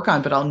don't work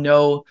on, but I'll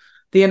know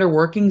the inner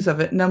workings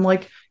of it. And I'm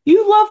like,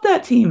 you love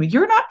that team.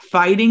 You're not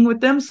fighting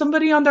with them.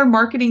 Somebody on their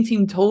marketing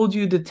team told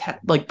you to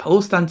like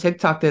post on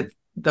TikTok that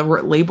the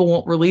label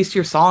won't release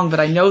your song, but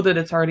I know that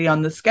it's already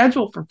on the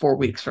schedule for 4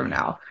 weeks from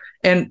now.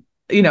 And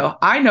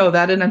I know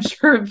that, and I'm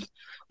sure,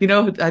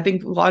 I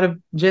think a lot of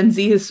Gen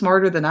Z is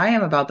smarter than I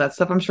am about that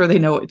stuff. I'm sure they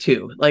know it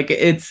too. Like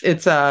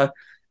it's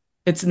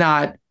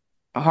not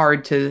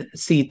hard to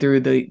see through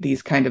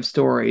these kind of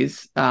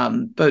stories.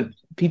 But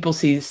people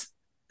see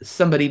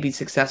somebody be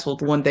successful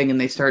with one thing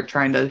and they start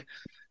trying to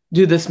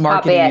do this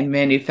marketing and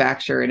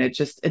manufacture, and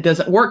it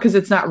doesn't work because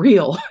it's not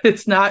real.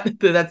 It's not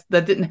that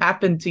didn't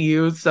happen to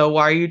you. So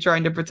why are you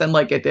trying to pretend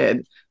like it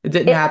did? It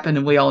didn't happen,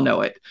 and we all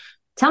know it.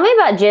 Tell me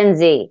about Gen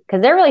Z,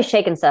 because they're really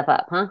shaking stuff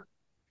up, huh?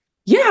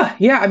 Yeah.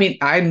 I mean,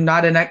 I'm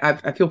not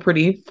I feel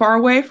pretty far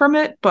away from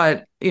it,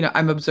 but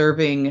I'm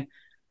observing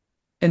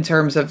in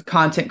terms of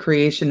content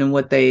creation and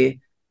what they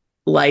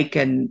like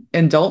and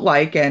don't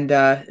like, and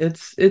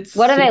it's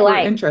what do they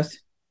like? Interesting.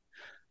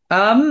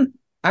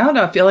 I don't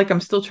know. I feel like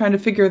I'm still trying to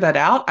figure that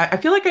out. I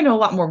feel like I know a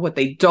lot more what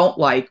they don't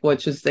like,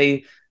 which is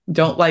they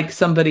don't like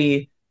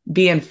somebody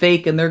being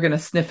fake, and they're going to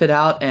sniff it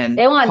out and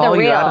they want the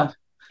real.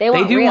 They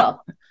want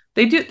real.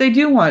 They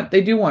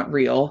do want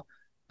real.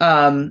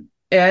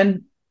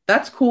 And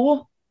that's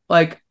cool.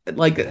 Like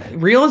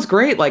real is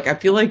great. Like, I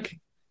feel like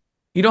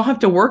you don't have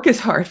to work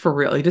as hard for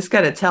real. You just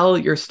got to tell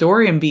your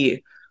story and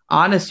be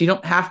honest. You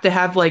don't have to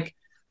have like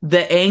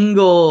the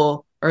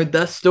angle or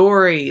the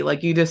story.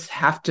 Like, you just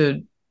have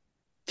to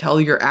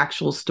tell your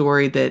actual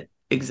story that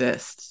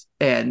exists,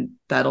 and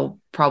that'll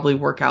probably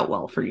work out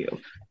well for you.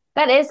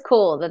 That is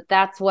cool.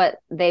 That's what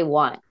they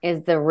want,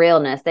 is the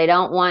realness. They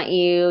don't want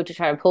you to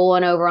try to pull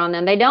one over on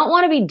them. They don't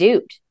want to be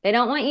duped. They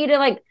don't want you to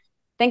like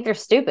think they're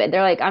stupid.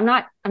 They're like, I'm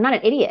not an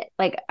idiot.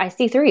 Like, I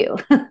see through you.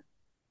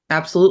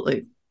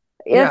 Absolutely.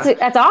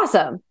 That's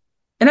awesome.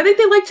 And I think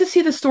they like to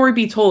see the story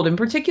be told. In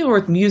particular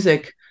with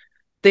music,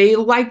 they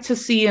like to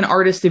see an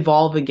artist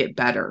evolve and get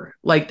better.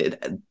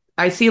 Like,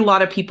 I see a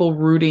lot of people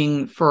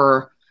rooting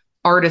for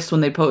artists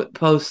when they put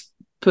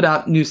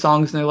out new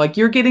songs, and they're like,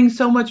 you're getting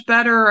so much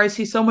better. I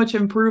see so much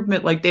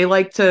improvement. Like, they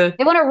want to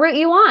root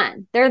you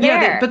on. They're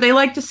there. But they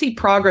like to see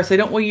progress. They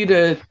don't want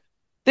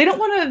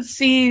to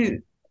see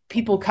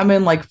people come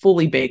in like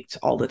fully baked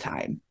all the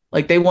time.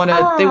 Like, they want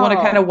to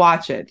kind of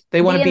watch it.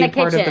 They want to be a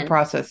part of the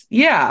process.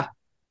 Yeah.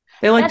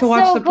 They like to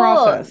watch the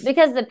process.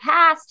 Because the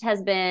past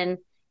has been,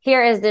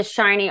 here is this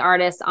shiny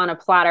artist on a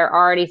platter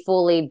already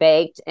fully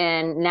baked,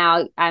 and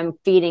now I'm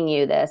feeding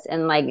you this.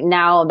 And like,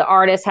 now the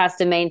artist has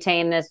to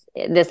maintain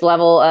this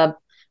level of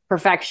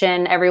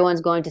perfection.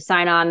 Everyone's going to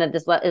sign on that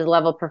this is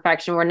level of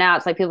perfection, where now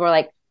it's like people are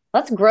like,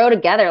 let's grow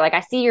together. Like, I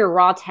see your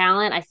raw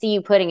talent. I see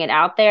you putting it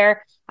out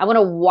there. I want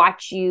to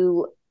watch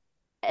you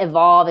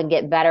evolve and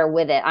get better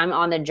with it. I'm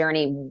on the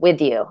journey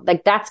with you.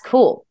 Like, that's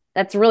cool.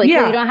 That's really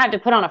cool. You don't have to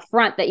put on a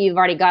front that you've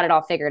already got it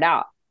all figured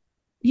out.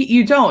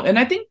 You don't. And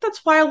I think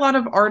that's why a lot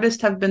of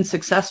artists have been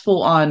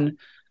successful on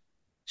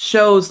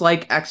shows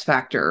like X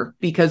Factor,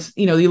 because,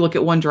 you look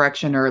at One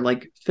Direction or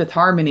like Fifth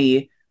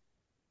Harmony,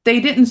 they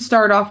didn't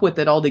start off with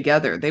it all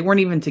together. They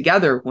weren't even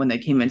together when they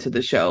came into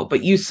the show,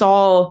 but you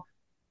saw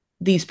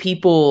these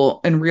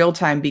people in real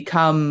time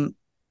become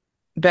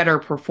better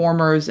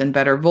performers and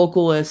better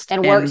vocalists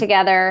and work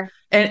together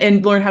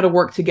and learn how to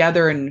work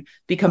together and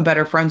become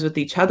better friends with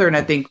each other. And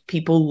I think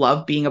people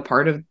love being a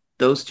part of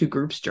those two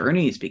groups'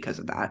 journeys because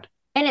of that.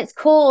 And it's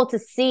cool to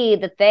see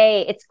that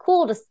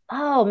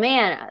oh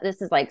man,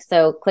 this is like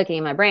so clicking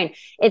in my brain.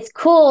 It's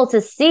cool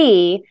to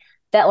see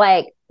that,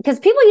 like, because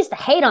people used to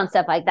hate on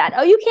stuff like that.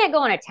 Oh, you can't go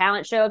on a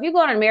talent show. If you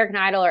go on American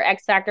Idol or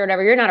X Factor or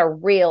whatever, you're not a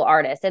real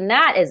artist. And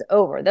that is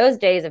over. Those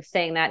days of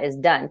saying that is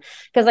done.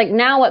 Because like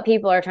now what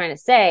people are trying to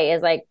say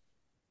is like,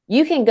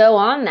 you can go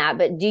on that,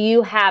 but do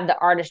you have the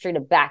artistry to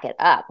back it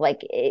up? Like,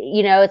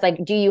 it's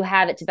like, do you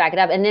have it to back it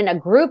up? And then a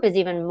group is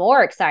even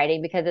more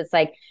exciting because it's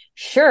like,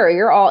 sure,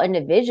 you're all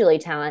individually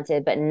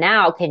talented, but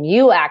now can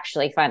you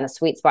actually find the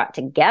sweet spot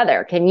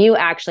together? Can you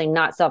actually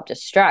not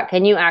self-destruct?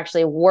 Can you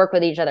actually work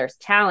with each other's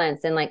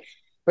talents and like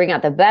bring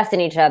out the best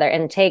in each other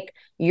and take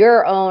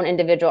your own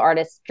individual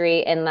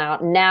artistry and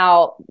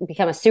now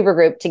become a super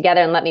group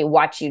together and let me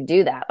watch you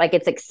do that? Like,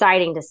 it's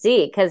exciting to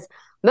see because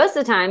most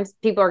of the times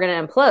people are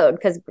going to implode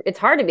because it's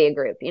hard to be a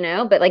group,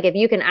 but like if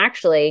you can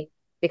actually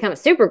become a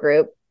super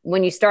group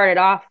when you started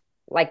off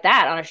like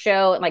that on a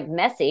show, like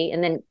messy,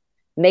 and then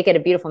make it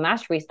a beautiful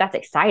masterpiece, that's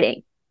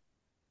exciting.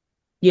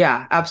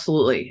 Yeah,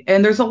 absolutely.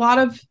 And there's a lot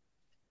of,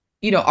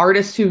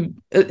 artists who,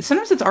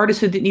 sometimes it's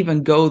artists who didn't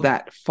even go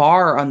that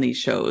far on these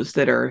shows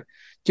that are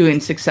doing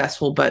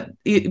successful, but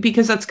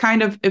because that's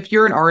kind of, if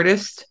you're an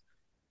artist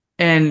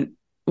and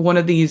one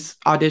of these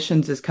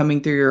auditions is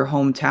coming through your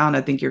hometown,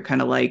 I think you're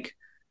kind of like,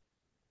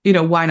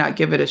 why not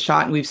give it a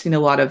shot? And we've seen a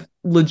lot of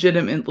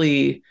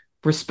legitimately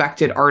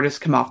respected artists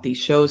come off these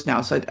shows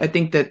now. So I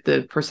think that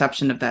the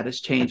perception of that has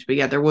changed. But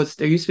yeah, there used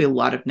to be a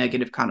lot of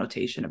negative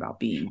connotation about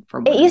being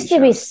from it used to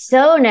be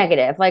so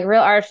negative. Like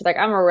real artists, like,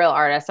 I'm a real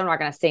artist, I'm not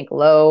going to sink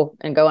low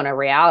and go on a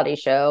reality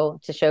show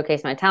to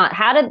showcase my talent.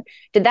 When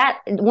did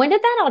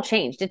that all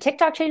change? Did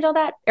TikTok change all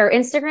that, or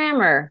Instagram,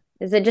 or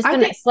is it just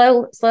been a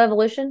slow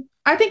evolution?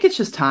 I think it's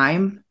just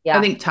time. Yeah.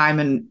 I think time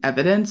and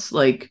evidence,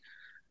 like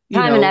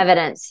and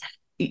evidence.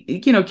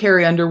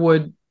 Carrie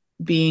Underwood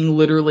being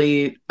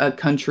literally a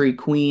country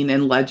queen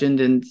and legend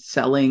and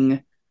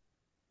selling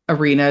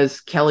arenas,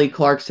 Kelly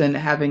Clarkson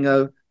having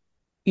a,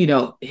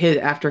 hit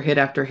after hit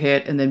after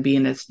hit, and then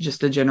being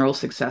just a general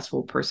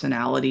successful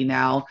personality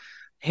now,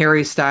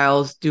 Harry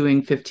Styles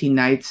doing 15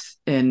 nights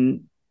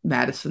in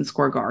Madison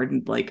Square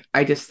Garden. Like,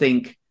 I just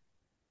think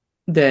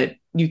that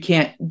you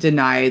can't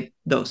deny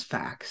those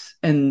facts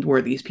and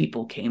where these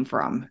people came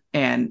from.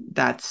 And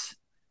that's,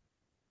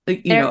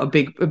 a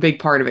big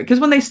part of it. Because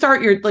when they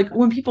start,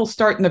 when people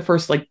start in the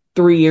first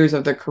 3 years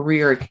of their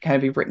career, it can kind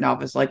of be written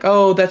off as like,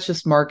 oh, that's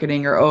just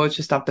marketing, or oh, it's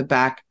just off the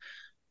back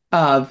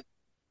of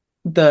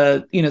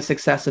the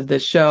success of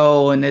this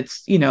show, and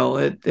it's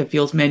it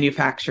feels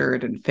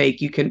manufactured and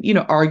fake. You can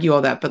argue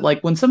all that,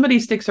 but when somebody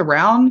sticks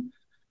around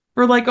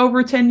for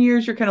over 10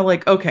 years, you're kind of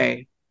like,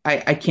 okay,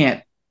 I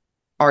can't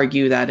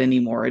argue that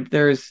anymore.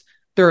 They're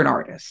an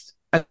artist.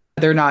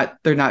 They're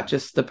not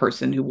just the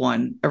person who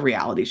won a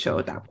reality show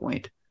at that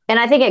point. And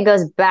I think it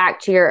goes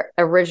back to your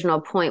original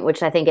point,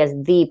 which I think is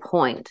the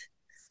point.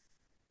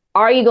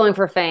 Are you going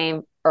for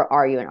fame, or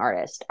are you an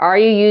artist? Are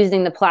you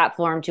using the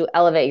platform to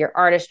elevate your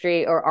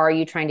artistry, or are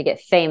you trying to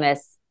get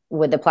famous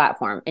with the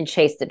platform and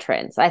chase the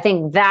trends? I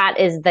think that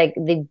is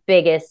the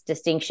biggest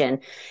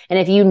distinction. And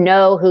if you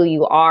know who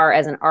you are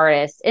as an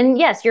artist, and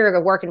yes, you're a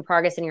work in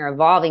progress and you're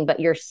evolving, but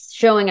you're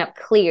showing up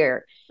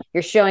clear,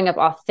 you're showing up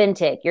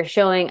authentic, you're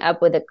showing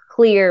up with a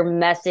clear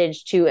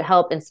message to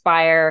help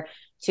inspire,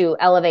 to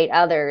elevate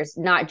others,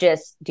 not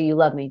just, do you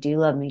love me? Do you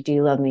love me? Do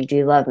you love me? Do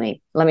you love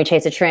me? Let me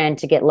chase a trend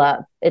to get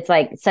love. It's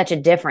such a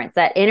difference.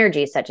 That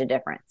energy is such a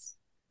difference.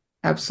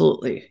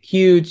 Absolutely.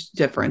 Huge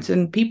difference.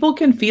 And people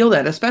can feel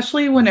that,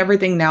 especially when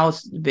everything now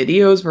is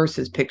videos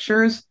versus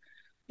pictures.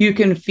 You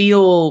can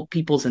feel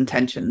people's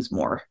intentions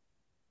more.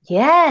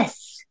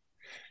 Yes.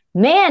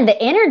 Man,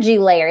 the energy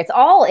layer, it's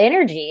all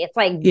energy. It's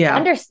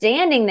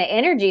understanding the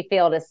energy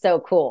field is so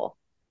cool.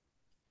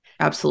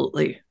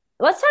 Absolutely.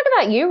 Let's talk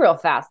about you real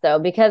fast, though,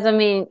 because, I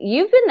mean,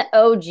 you've been the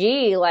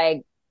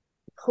OG,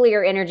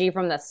 clear energy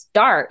from the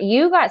start.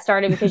 You got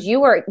started because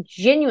you were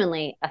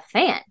genuinely a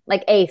fan,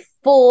 a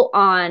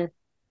full-on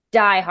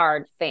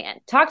diehard fan.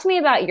 Talk to me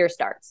about your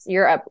starts,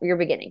 your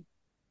beginning.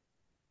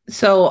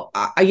 So,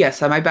 yes,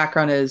 my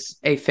background is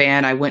a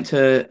fan. I went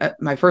to,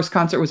 my first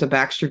concert was a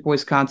Backstreet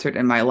Boys concert,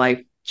 and my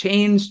life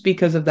changed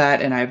because of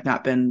that, and I've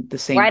not been the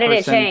same person. Why did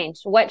it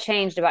change? What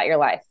changed about your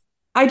life?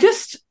 I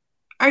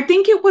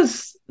think it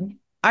was...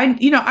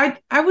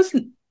 I was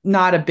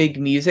not a big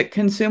music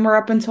consumer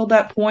up until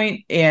that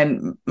point,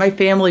 and my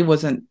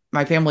family's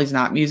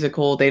not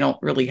musical. They don't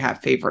really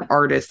have favorite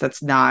artists.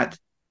 That's not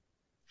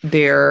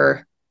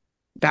their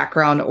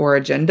background or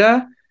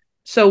agenda.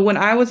 So when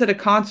I was at a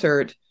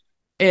concert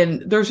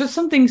And there's just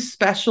something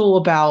special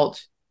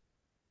about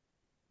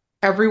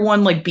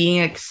everyone like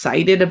being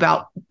excited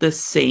about the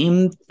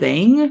same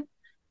thing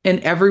and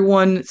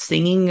everyone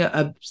singing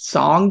a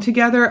song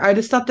together. I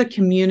just thought the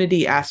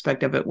community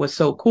aspect of it was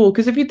so cool.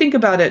 Because if you think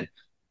about it,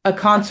 a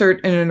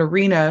concert in an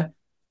arena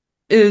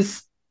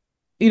is,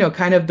 you know,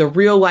 kind of the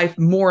real life,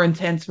 more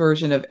intense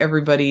version of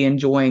everybody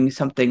enjoying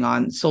something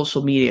on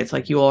social media. It's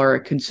like you all are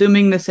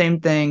consuming the same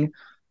thing.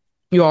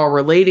 You all are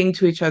relating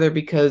to each other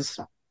because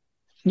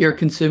you're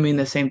consuming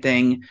the same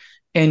thing,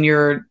 and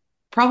you're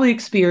probably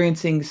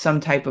experiencing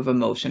some type of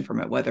emotion from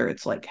it, whether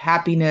it's like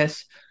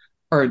happiness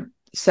or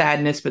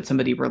sadness, but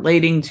somebody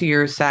relating to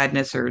your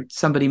sadness or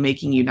somebody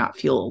making you not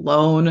feel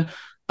alone.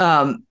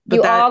 But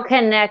you all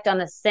connect on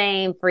the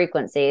same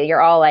frequency.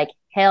 You're all like,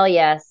 hell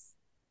yes,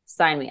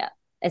 sign me up.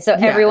 And so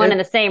everyone in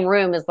the same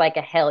room is like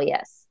a hell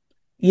yes.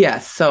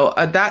 Yes. So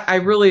that I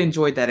really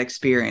enjoyed that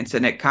experience,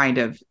 and it kind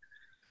of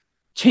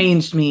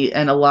changed me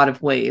in a lot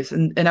of ways.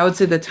 And I would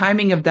say the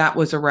timing of that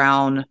was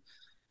around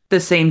the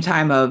same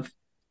time of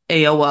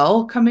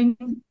AOL coming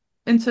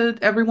into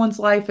everyone's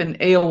life. And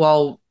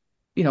AOL,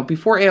 you know,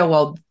 before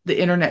AOL, the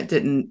internet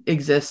didn't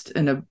exist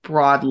in a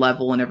broad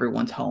level in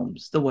everyone's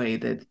homes the way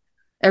that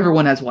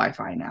everyone has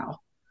Wi-Fi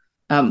now.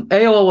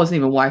 AOL wasn't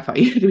even Wi-Fi.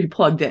 You had to be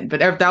plugged in, but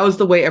that was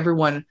the way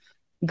everyone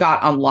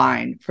got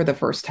online for the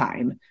first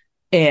time.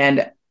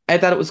 And I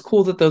thought it was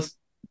cool that those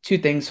two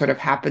things sort of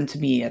happened to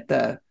me at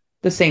the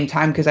same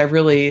time, because I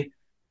really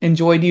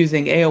enjoyed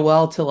using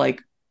AOL to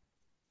like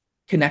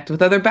connect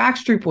with other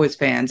Backstreet Boys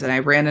fans. And I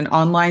ran an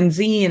online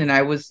zine, and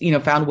I was, you know,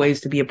 found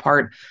ways to be a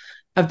part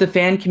of the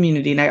fan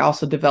community. And I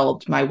also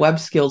developed my web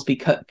skills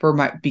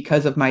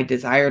because of my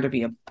desire to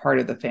be a part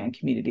of the fan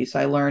community. So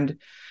I learned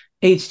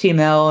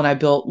HTML, and I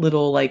built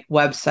little like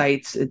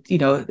websites, you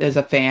know, as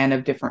a fan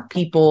of different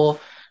people.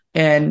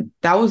 And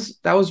that was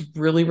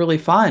really, really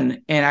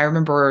fun. And I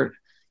remember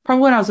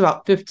probably when I was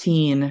about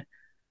 15,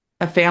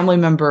 a family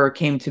member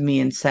came to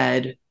me and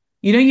said,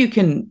 you know, you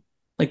can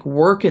like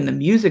work in the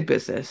music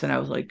business. And I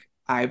was like,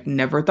 I've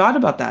never thought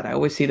about that. I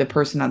always see the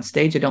person on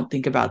stage. I don't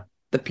think about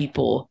the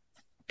people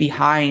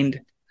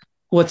behind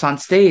what's on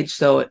stage.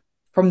 So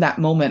from that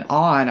moment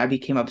on, I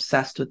became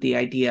obsessed with the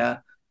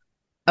idea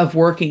of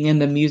working in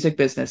the music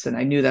business. And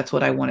I knew that's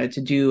what I wanted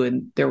to do.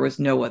 And there was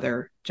no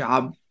other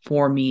job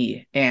for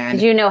me. And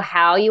did you know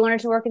how you wanted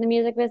to work in the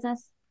music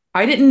business?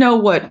 I didn't know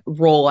what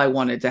role I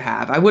wanted to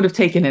have. I would have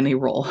taken any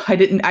role. I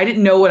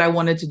didn't know what I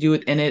wanted to do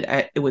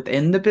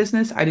within the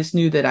business. I just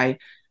knew that I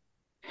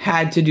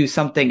had to do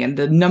something. And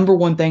the number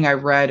one thing I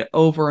read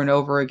over and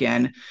over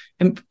again,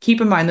 and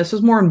keep in mind, this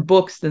was more in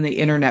books than the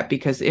internet,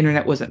 because the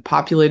internet wasn't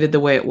populated the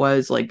way it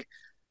was. Like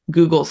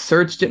Google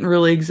search didn't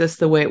really exist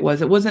the way it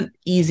was. It wasn't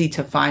easy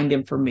to find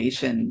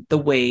information the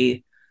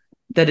way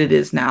that it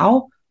is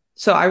now.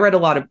 So I read a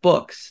lot of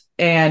books.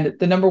 And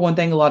the number one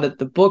thing a lot of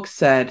the books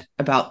said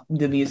about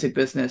the music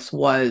business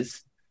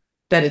was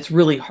that it's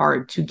really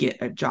hard to get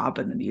a job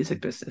in the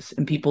music business.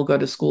 And people go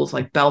to schools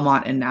like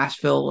Belmont and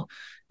Nashville,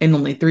 and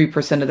only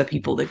 3% of the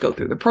people that go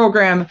through the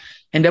program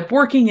end up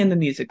working in the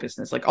music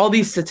business. Like all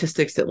these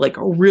statistics that like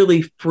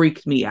really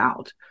freaked me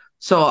out.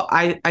 So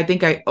I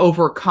think I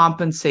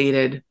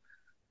overcompensated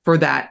for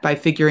that by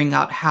figuring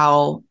out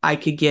how I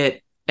could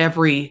get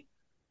every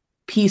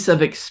piece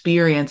of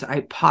experience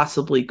I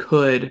possibly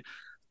could,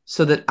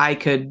 so that I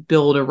could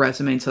build a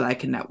resume so that I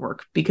can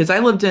network. Because I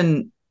lived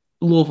in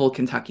Louisville,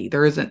 Kentucky.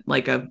 There isn't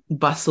like a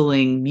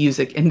bustling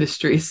music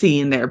industry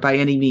scene there by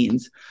any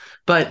means.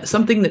 But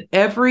something that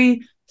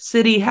every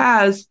city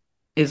has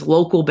is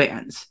local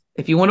bands.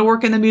 If you want to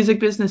work in the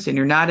music business and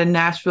you're not in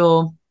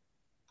Nashville,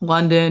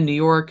 London, New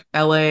York,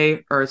 LA,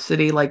 or a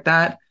city like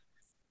that,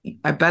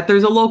 I bet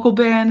there's a local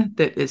band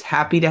that is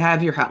happy to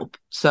have your help.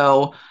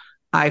 So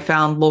I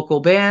found local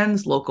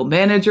bands, local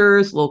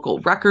managers, local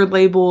record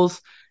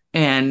labels,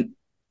 and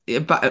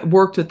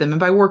worked with them. And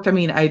by worked, I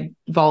mean, I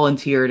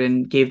volunteered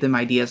and gave them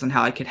ideas on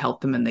how I could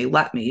help them, and they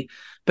let me.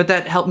 But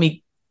that helped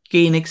me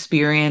gain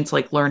experience,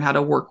 like learn how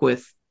to work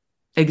with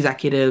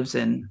executives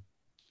and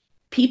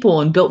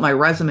people, and built my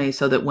resume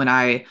so that when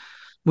I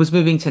was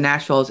moving to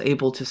Nashville, I was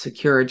able to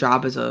secure a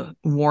job as a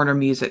Warner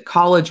Music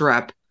college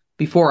rep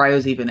before I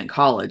was even in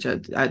college.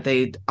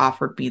 They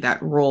offered me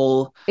that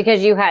role.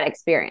 Because you had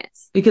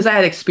experience. Because I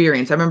had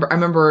experience. I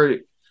remember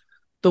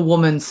the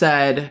woman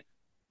said,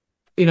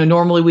 you know,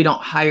 normally we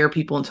don't hire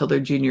people until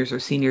they're juniors or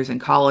seniors in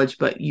college,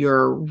 but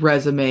your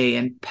resume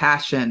and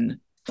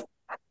passion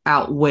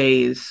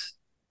outweighs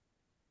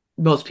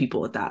most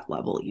people at that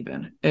level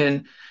even.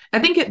 And I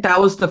think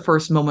that was the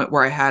first moment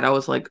where I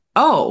was like,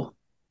 oh,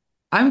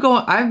 I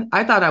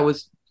thought I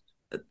was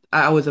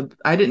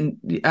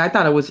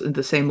at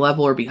the same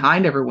level or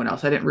behind everyone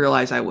else. I didn't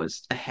realize I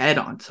was ahead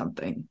on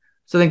something.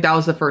 So I think that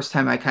was the first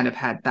time I kind of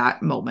had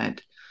that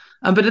moment.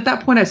 But at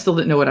that point, I still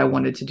didn't know what I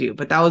wanted to do.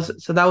 But that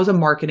was a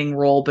marketing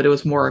role, but it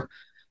was more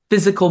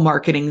physical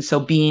marketing. So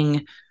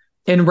being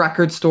in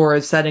record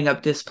stores, setting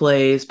up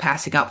displays,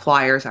 passing out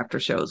flyers after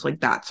shows,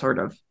 like that sort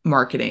of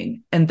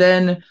marketing. And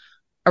then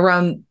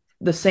around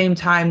the same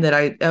time that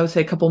I would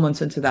say a couple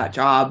months into that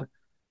job,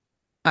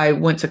 I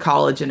went to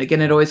college, and again,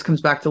 it always comes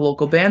back to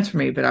local bands for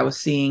me, but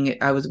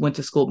went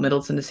to school at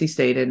Middle Tennessee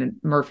State in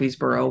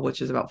Murfreesboro,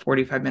 which is about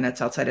 45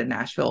 minutes outside of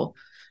Nashville.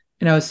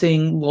 And I was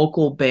seeing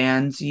local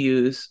bands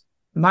use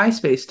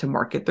MySpace to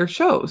market their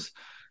shows.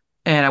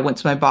 And I went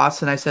to my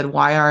boss and I said,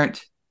 why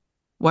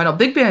don't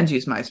big bands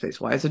use MySpace?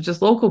 Why is it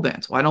just local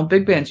bands? Why don't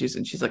big bands use it?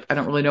 And she's like, I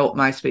don't really know what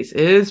MySpace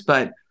is,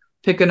 but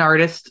pick an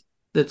artist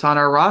that's on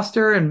our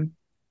roster and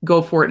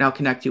go for it, and I'll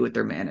connect you with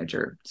their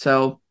manager.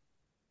 So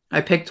I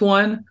picked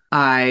one.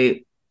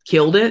 I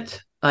killed it.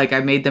 Like,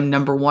 I made them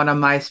number one on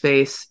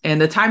MySpace.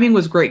 And the timing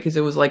was great because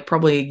it was like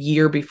probably a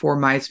year before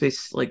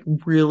MySpace like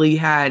really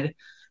had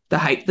the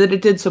hype that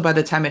it did. So by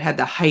the time it had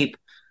the hype,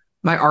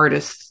 my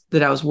artist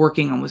that I was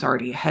working on was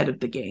already ahead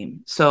of the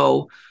game.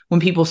 So when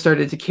people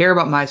started to care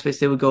about MySpace,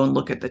 they would go and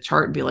look at the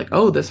chart and be like,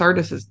 oh, this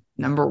artist is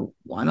number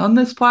one on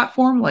this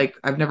platform. Like,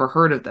 I've never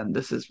heard of them.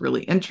 This is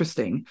really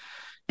interesting.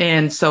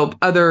 And so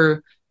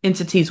other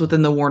entities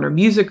within the Warner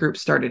Music Group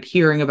started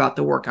hearing about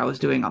the work I was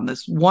doing on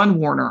this one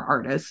Warner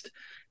artist.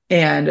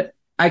 And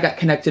I got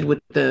connected with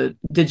the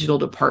digital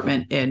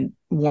department in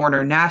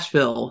Warner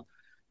Nashville,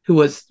 who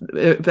was,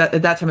 at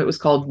that time it was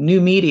called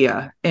New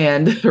Media.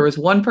 And there was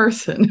one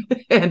person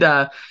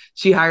and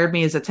she hired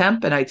me as a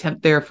temp, and I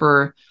temped there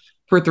for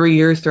 3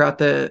 years throughout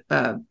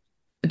the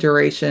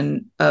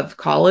duration of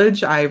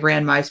college. I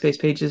ran MySpace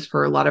pages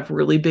for a lot of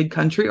really big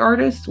country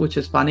artists, which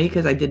is funny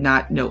because I did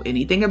not know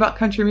anything about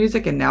country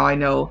music. And now I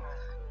know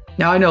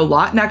a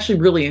lot and actually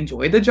really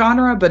enjoy the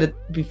genre. But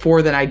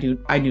before then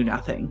I knew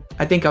nothing.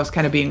 I think I was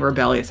kind of being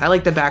rebellious. I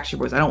like the Backstreet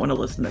Boys. I don't want to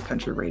listen to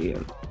country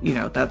radio. You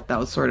know, that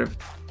was sort of,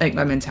 I think,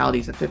 my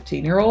mentality as a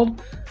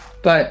 15-year-old.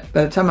 But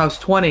by the time I was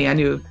 20, I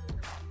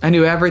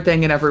knew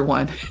everything and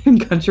everyone in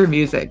country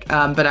music.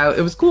 But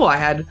it was cool. I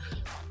had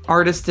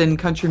artists in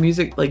country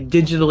music like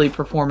digitally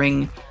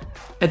performing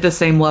at the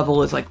same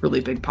level as like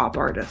really big pop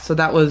artists. So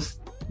that was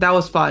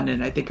fun,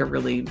 and I think a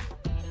really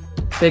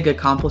big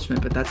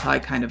accomplishment, but that's how I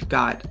kind of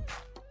got.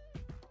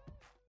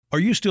 Are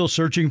you still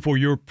searching for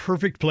your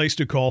perfect place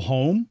to call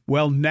home?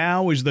 Well,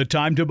 now is the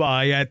time to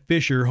buy at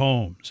Fisher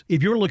Homes.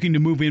 If you're looking to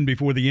move in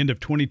before the end of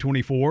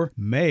 2024,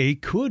 May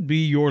could be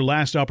your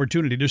last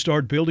opportunity to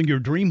start building your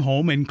dream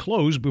home and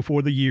close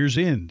before the year's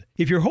end.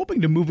 If you're hoping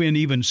to move in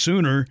even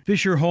sooner,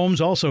 Fisher Homes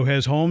also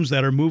has homes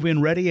that are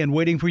move-in ready and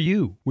waiting for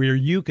you, where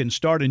you can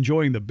start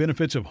enjoying the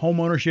benefits of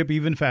homeownership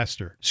even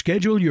faster.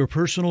 Schedule your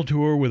personal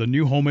tour with a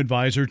new home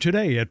advisor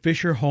today at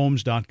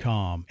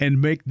FisherHomes.com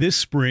and make this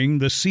spring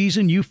the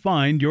season you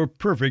find your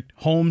perfect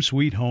home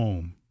sweet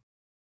home.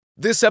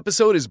 This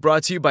episode is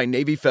brought to you by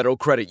Navy Federal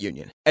Credit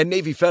Union. At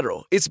Navy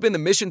Federal, it's been the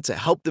mission to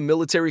help the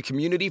military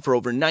community for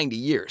over 90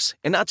 years.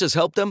 And not just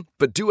help them,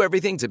 but do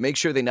everything to make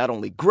sure they not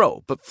only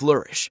grow, but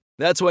flourish.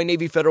 That's why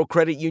Navy Federal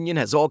Credit Union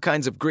has all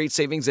kinds of great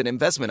savings and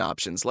investment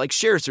options like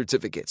share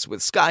certificates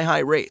with sky-high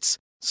rates.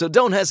 So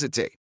don't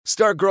hesitate.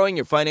 Start growing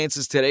your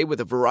finances today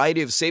with a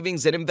variety of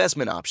savings and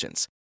investment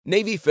options.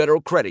 Navy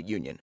Federal Credit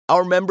Union.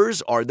 Our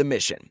members are the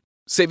mission.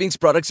 Savings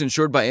products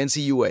insured by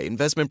NCUA.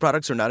 Investment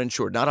products are not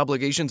insured, not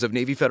obligations of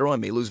Navy Federal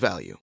and may lose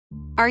value.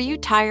 Are you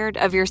tired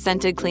of your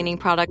scented cleaning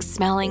products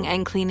smelling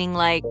and cleaning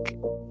like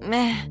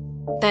meh?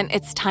 Then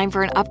it's time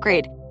for an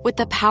upgrade with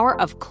the power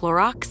of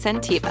Clorox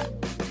Scentiva.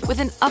 With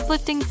an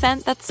uplifting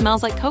scent that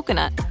smells like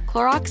coconut,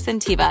 Clorox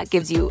Scentiva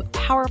gives you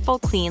powerful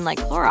clean like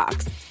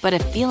Clorox, but a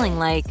feeling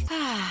like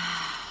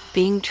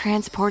being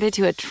transported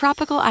to a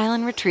tropical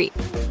island retreat.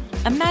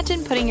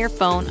 Imagine putting your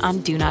phone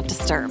on Do Not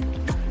Disturb,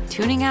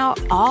 tuning out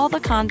all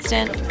the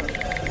constant,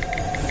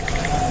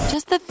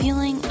 just the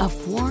feeling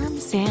of warm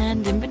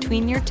sand in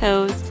between your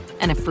toes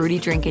and a fruity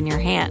drink in your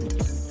hand.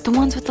 The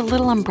ones with the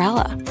little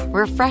umbrella.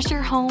 Refresh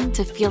your home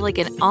to feel like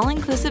an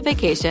all-inclusive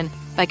vacation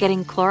by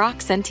getting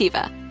Clorox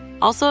Scentiva.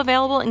 Also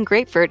available in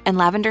grapefruit and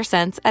lavender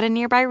scents at a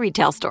nearby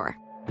retail store.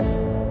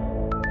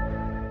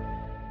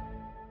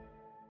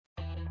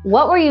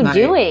 What were you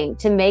doing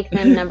to make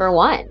them number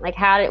one? Like,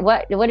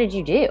 what did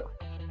you do?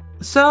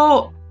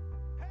 So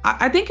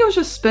I think it was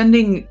just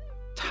spending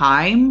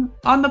time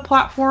on the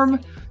platform.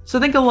 So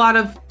I think a lot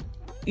of,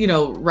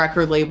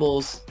 record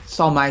labels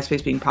saw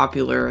MySpace being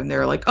popular and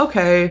they're like,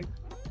 okay,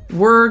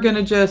 we're going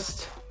to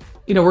just,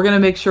 we're going to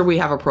make sure we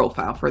have a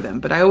profile for them.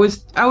 But I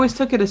always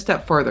took it a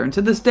step further. And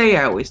to this day,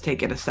 I always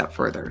take it a step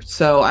further.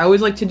 So I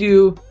always like to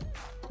do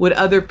what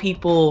other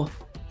people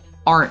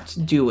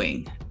aren't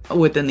doing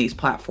within these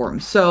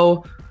platforms.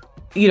 So,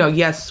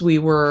 yes, we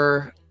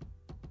were,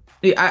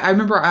 I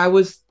remember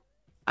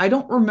I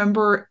don't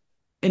remember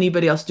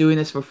anybody else doing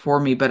this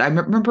before me, but I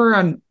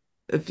remember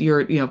if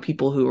you're,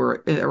 people who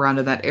were around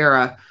in that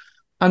era,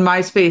 on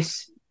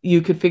MySpace,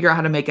 you could figure out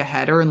how to make a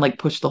header and like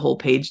push the whole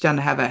page down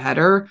to have a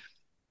header.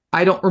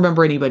 I don't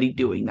remember anybody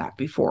doing that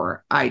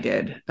before I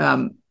did.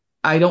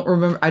 I don't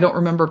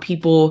remember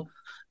people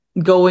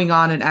going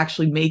on and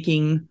actually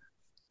making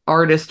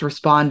artists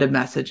respond to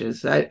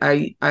messages.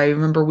 I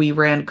remember we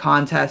ran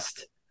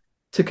contests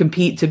to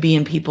compete to be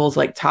in people's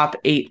like top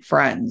 8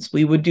 friends.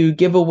 We would do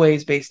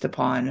giveaways based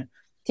upon.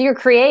 So you're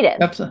creative.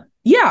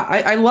 Yeah.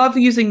 I love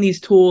using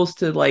these tools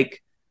to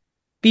like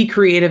be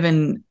creative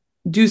and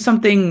do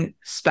something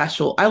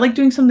special. I like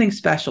doing something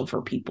special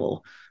for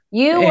people.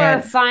 You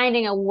were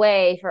finding a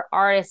way for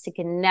artists to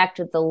connect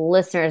with the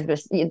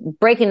listeners,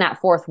 breaking that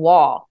fourth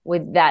wall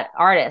with that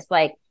artist.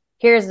 Like,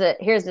 here's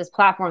this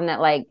platform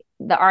that like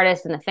the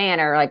artist and the fan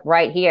are like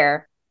right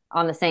here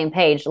on the same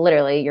page,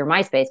 literally your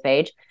MySpace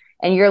page,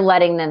 and you're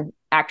letting them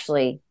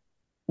actually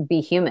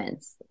be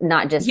humans,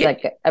 not just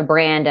like a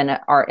brand and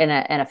a art and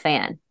a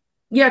fan.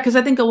 Yeah, because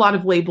I think a lot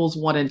of labels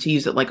wanted to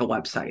use it like a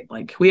website.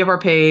 Like, we have our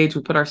page,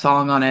 we put our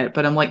song on it,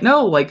 but I'm like,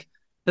 no, like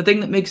the thing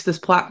that makes this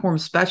platform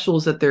special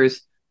is that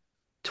there's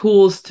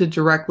tools to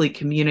directly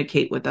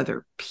communicate with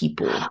other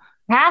people.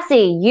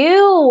 Cassie,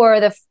 you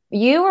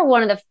were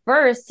one of the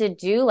first to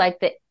do like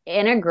the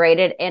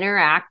integrated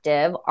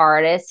interactive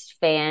artist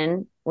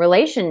fan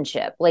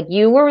relationship. Like,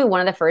 you were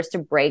one of the first to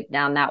break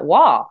down that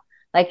wall.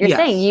 Like you're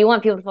saying, you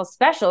want people to feel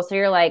special. So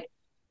you're like,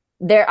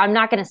 I'm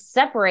not going to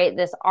separate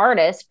this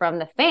artist from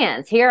the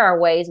fans. Here are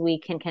ways we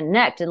can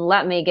connect, and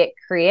let me get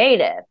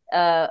creative.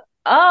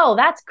 Oh,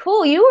 that's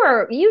cool.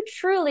 You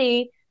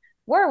truly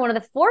were one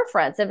of the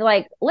forefronts of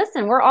like,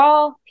 listen, we're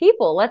all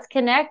people. Let's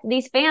connect.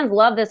 These fans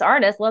love this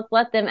artist. Let's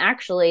let them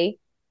actually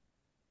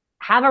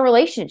have a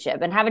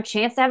relationship and have a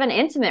chance to have an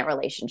intimate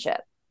relationship.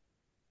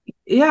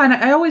 Yeah. And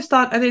I always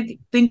thought, I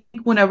think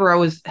whenever I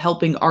was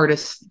helping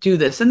artists do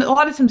this, and a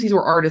lot of times these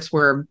were artists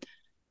where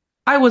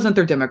I wasn't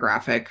their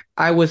demographic.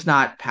 I was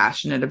not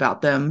passionate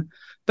about them,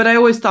 but I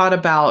always thought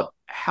about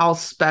how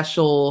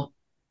special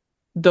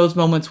those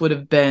moments would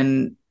have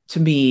been to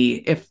me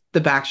if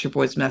the Backstreet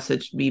Boys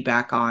messaged me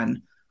back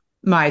on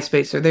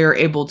MySpace, or they were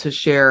able to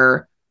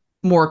share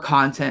more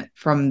content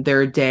from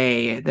their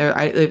day.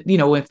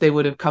 If they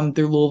would have come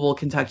through Louisville,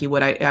 Kentucky,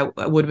 I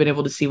would have been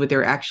able to see what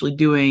they're actually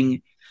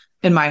doing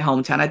in my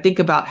hometown. I think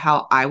about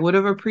how I would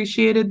have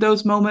appreciated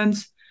those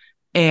moments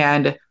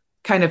and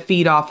kind of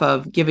feed off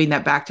of giving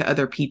that back to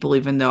other people,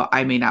 even though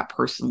I may not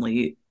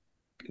personally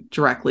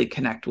directly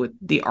connect with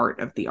the art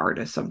of the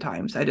artist.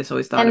 Sometimes I just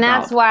always thought, and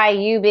that's why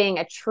you being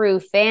a true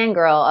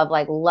fangirl of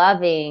like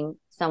loving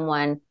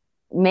someone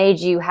made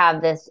you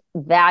have this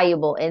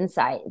valuable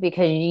insight,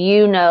 because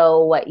you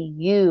know what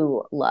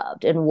you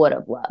loved and would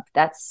have loved.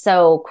 That's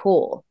so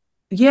cool.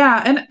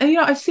 Yeah. And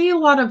I see a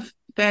lot of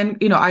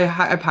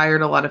I've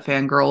hired a lot of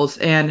fangirls,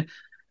 and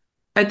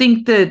I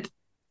think that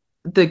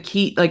the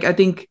key, like, I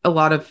think a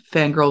lot of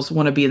fangirls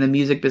want to be in the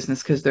music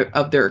business because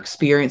of their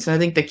experience. And I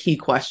think the key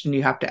question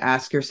you have to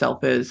ask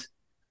yourself is,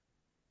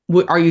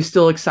 are you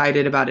still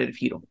excited about it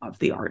if you don't love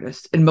the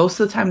artist? And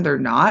most of the time they're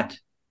not.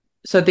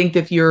 So I think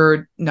if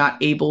you're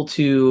not able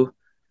to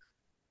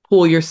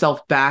pull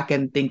yourself back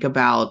and think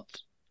about,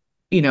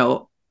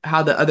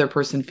 how the other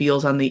person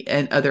feels on the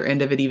other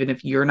end of it, even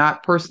if you're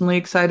not personally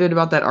excited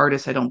about that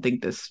artist, I don't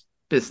think this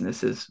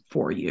business is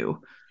for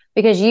you.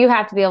 Because you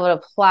have to be able to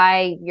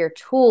apply your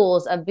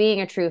tools of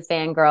being a true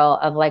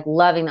fangirl, of like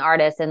loving the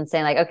artist and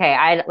saying like,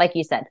 okay, like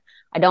you said,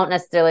 I don't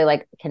necessarily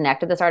like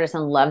connect with this artist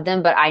and love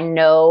them, but I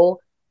know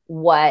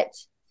what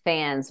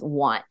fans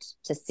want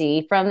to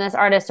see from this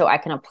artist, so I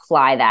can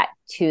apply that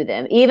to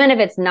them. Even if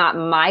it's not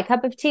my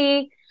cup of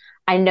tea,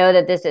 I know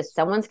that this is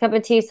someone's cup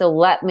of tea, so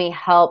let me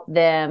help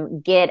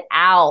them get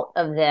out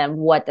of them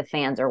what the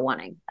fans are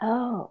wanting.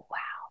 Oh, wow,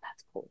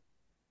 that's cool.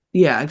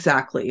 Yeah,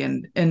 exactly.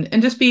 And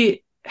just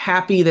be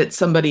happy that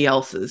somebody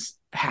else is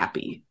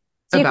happy.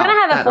 So you kind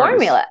of have a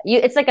formula.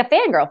 It's like a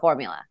fangirl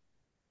formula.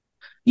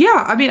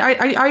 Yeah. I mean,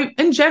 I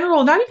in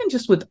general, not even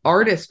just with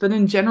artists, but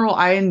in general,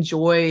 I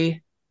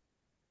enjoy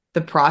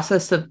the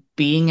process of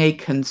being a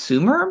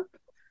consumer.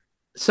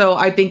 So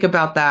I think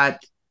about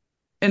that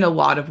in a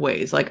lot of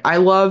ways. Like, I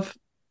love,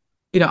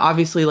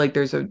 obviously, like,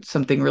 there's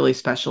something really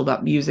special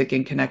about music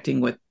and connecting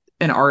with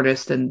an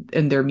artist and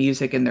their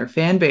music and their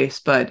fan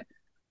base. But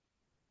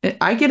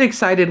I get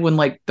excited when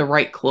like the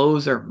right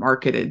clothes are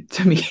marketed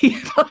to me.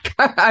 Like,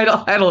 I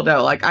don't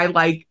know. Like, I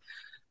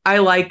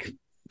like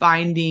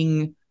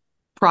finding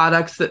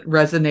products that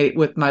resonate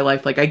with my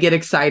life. Like, I get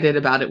excited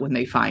about it when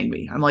they find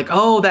me. I'm like,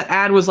 oh, that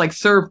ad was like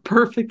served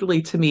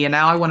perfectly to me, and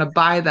now I want to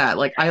buy that.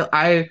 Like,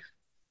 So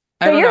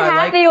you're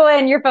happy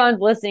when your phone's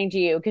listening to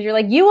you because you're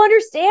like, you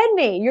understand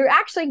me. You're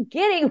actually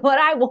getting what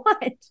I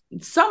want.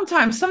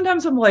 Sometimes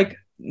I'm like,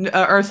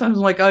 or sometimes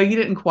I'm like, oh, you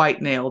didn't quite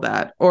nail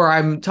that, or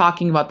I'm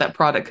talking about that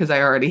product because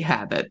I already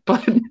have it.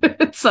 But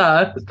it's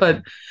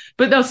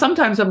but no,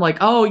 sometimes I'm like,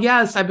 oh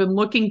yes, I've been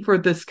looking for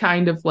this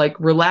kind of like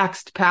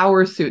relaxed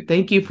power suit.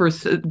 Thank you for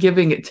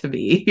giving it to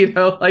me.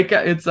 Like,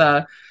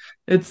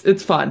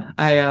 it's fun.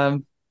 I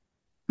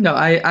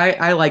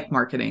like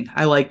marketing.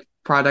 I like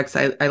products.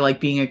 I like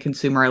being a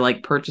consumer. I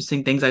like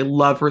purchasing things. I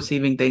love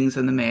receiving things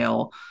in the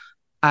mail.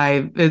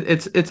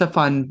 It's a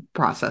fun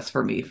process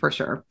for me, for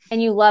sure.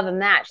 And you love a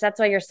match.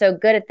 That's why you're so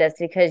good at this,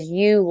 because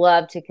you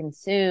love to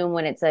consume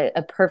when it's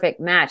a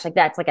perfect match. Like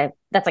that's like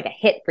a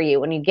hit for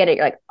you. When you get it,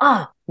 you're like,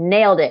 oh,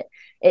 nailed it.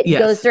 It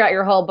goes throughout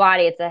your whole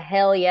body. It's a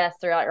hell yes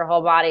throughout your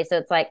whole body. So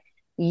it's like,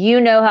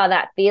 you know how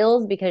that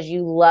feels because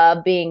you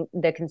love being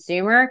the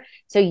consumer.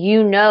 So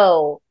you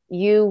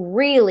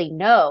really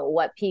know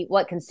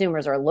what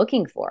consumers are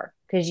looking for,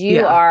 because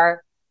you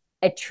are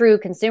a true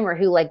consumer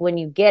who, like, when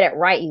you get it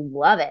right, you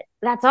love it.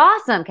 That's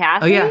awesome,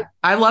 Cassie. Oh yeah,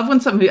 I love when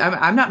somebody.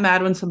 I'm not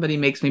mad when somebody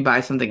makes me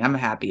buy something. I'm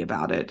happy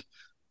about it.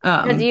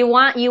 Because you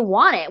want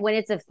it when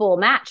it's a full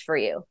match for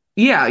you.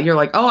 Yeah, you're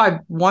like, oh, I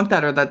want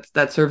that, or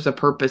that serves a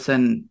purpose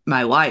in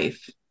my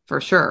life for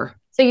sure.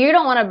 So you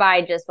don't want to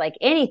buy just like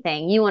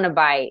anything. You want to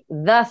buy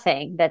the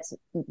thing that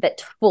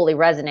fully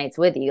resonates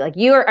with you. Like,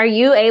 are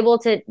you able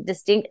to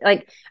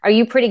are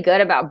you pretty good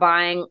about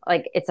buying,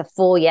 like, it's a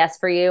full yes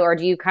for you? Or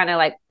do you kind of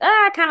like,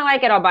 I kind of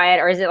like it, I'll buy it?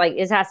 Or is it like,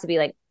 it has to be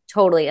like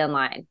totally in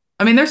line?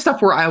 I mean, there's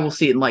stuff where I will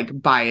see it and like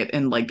buy it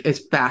and like as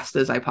fast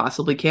as I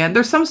possibly can.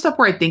 There's some stuff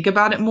where I think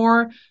about it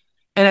more.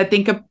 And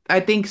I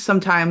think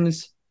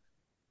sometimes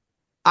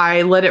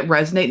I let it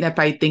resonate, and if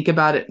I think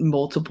about it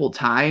multiple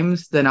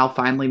times, then I'll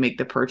finally make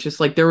the purchase.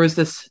 Like, there was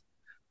this,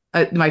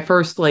 my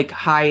first like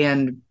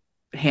high-end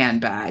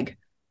handbag.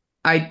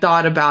 I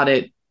thought about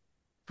it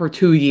for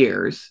 2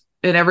 years,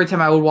 and every time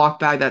I would walk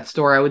by that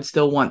store, I would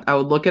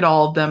look at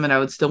all of them, and I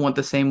would still want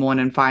the same one.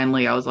 And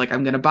finally, I was like,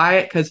 I'm going to buy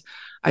it because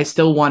I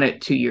still want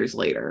it 2 years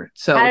later.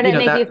 So how did it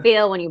make you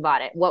feel when you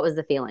bought it? What was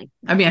the feeling?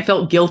 I mean, I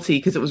felt guilty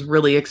because it was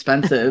really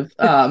expensive.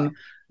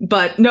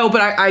 But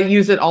I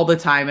use it all the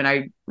time, and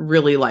I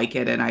really like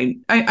it,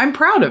 and I'm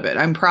proud of it.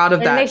 I'm proud of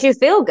that. It makes you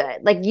feel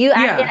good. Like it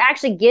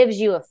actually gives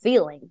you a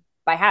feeling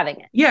by having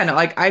it. Yeah, no,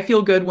 like I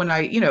feel good when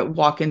I,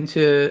 walk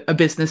into a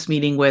business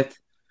meeting with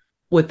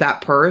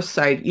that purse.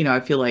 I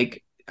feel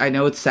like, I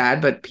know it's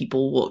sad, but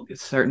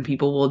certain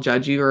people will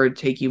judge you or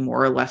take you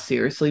more or less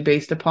seriously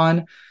based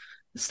upon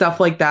stuff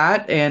like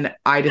that. And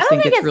I just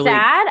think it's really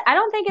sad. I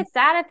don't think it's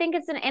sad. I think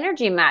it's an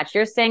energy match.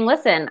 You're saying,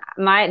 listen,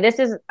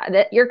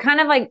 you're kind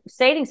of like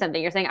stating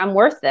something. You're saying, I'm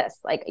worth this.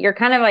 Like, you're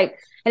kind of like,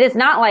 and it's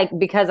not like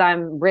because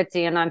I'm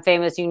ritzy and I'm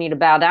famous, you need to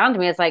bow down to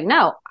me. It's like,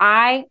 no,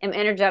 I am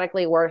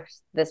energetically worth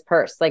this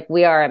purse. Like,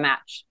 we are a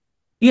match.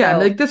 Yeah.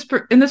 So,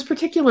 like in this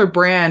particular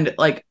brand,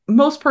 like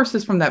most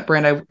purses from that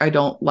brand, I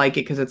don't like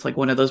it because it's like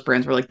one of those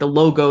brands where like the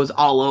logo's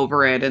all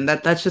over it. And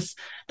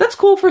that's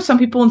cool for some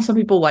people, and some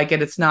people like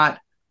it. It's not.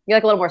 You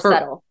like a little more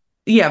subtle.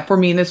 Yeah, for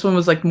me, this one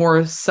was like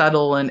more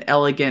subtle and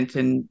elegant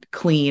and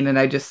clean, and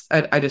I just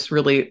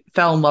really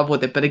fell in love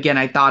with it. But again,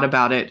 I thought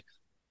about it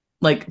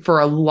like for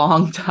a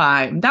long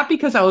time, not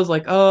because I was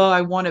like, oh,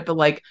 I want it, but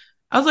like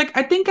I was like,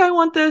 I think I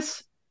want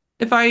this.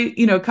 If I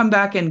come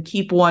back and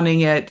keep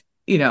wanting it,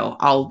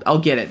 I'll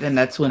get it, and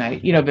that's when I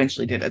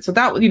eventually did it. So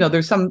that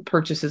there's some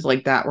purchases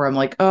like that where I'm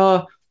like,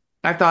 oh,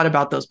 I thought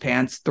about those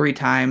pants 3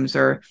 times,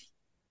 or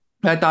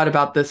I thought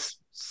about this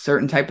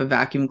certain type of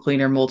vacuum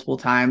cleaner multiple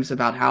times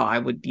about how I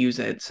would use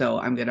it. So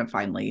I'm going to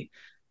finally,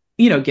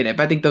 get it.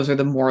 But I think those are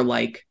the more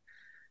like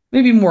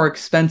maybe more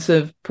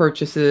expensive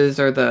purchases,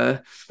 or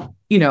the,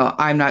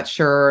 I'm not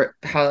sure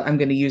how I'm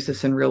going to use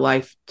this in real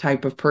life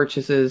type of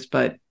purchases.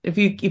 But if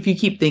you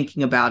keep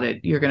thinking about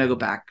it, you're going to go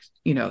back,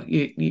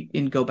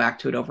 you go back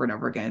to it over and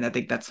over again. I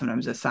think that's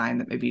sometimes a sign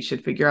that maybe you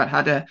should figure out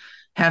how to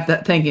have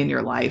that thing in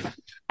your life.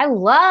 I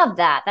love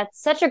that.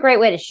 That's such a great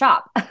way to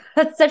shop.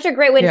 That's such a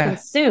great way to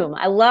consume.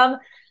 I love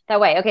that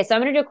way. Okay, so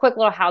I'm going to do a quick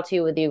little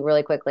how-to with you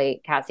really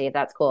quickly, Cassie, if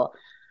that's cool.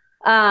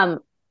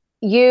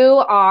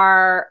 You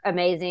are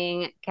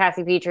amazing,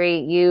 Cassie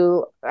Petrie.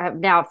 You have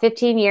now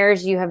 15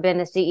 years. You have been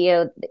the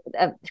CEO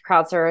of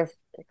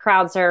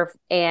CrowdSurf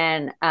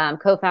and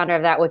co-founder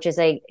of that, which is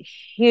a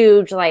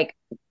huge, like,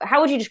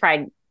 how would you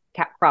describe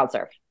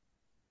CrowdSurf?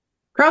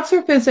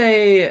 CrowdSurf is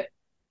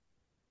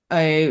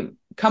a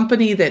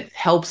company that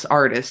helps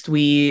artists.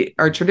 We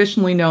are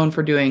traditionally known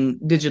for doing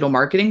digital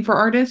marketing for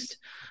artists.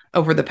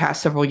 Over the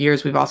past several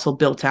years, we've also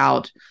built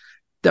out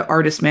the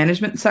artist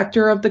management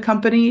sector of the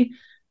company,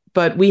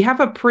 but we have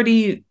a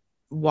pretty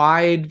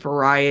wide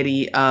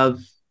variety of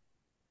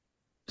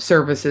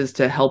services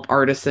to help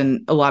artists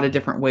in a lot of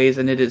different ways.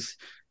 And it is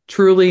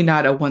truly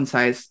not a one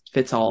size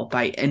fits all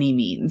by any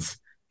means.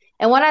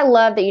 And what I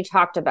love that you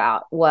talked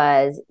about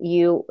was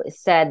you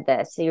said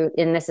this,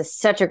 and this is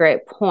such a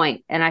great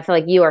point. And I feel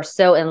like you are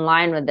so in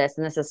line with this.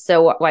 And this is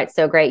so why it's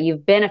so great.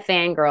 You've been a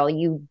fangirl.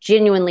 You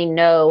genuinely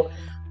know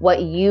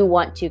what you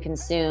want to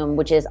consume,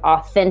 which is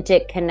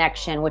authentic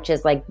connection, which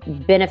is like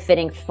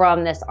benefiting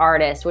from this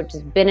artist, which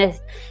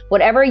is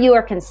whatever you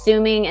are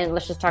consuming. And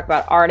let's just talk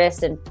about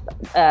artists and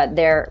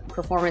their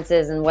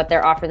performances and what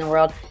they're offering the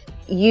world.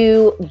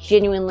 You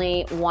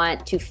genuinely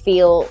want to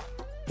feel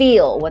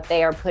what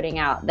they are putting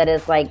out that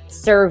is like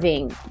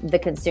serving the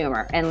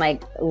consumer and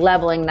like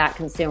leveling that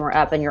consumer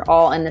up, and you're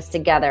all in this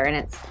together. And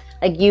it's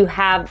like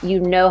you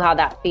know how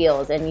that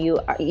feels, and you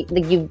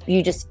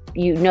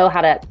know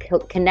how to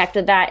connect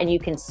with that, and you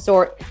can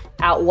sort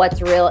out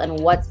what's real and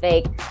what's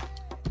fake.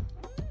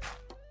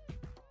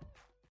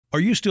 Are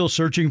you still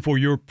searching for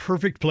your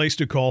perfect place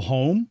to call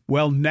home?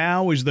 Well,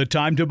 now is the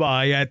time to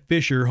buy at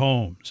Fisher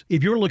Homes.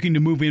 If you're looking to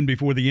move in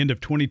before the end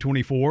of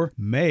 2024,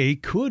 May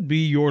could be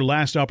your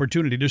last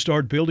opportunity to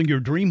start building your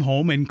dream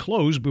home and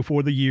close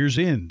before the year's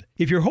end.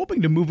 If you're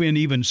hoping to move in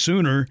even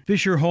sooner,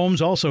 Fisher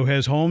Homes also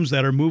has homes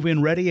that are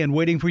move-in ready and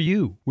waiting for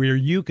you, where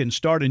you can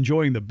start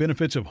enjoying the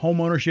benefits of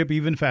homeownership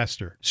even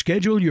faster.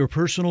 Schedule your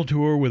personal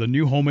tour with a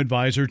new home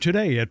advisor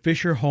today at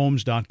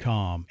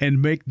FisherHomes.com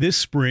and make this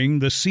spring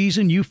the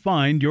season you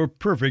find your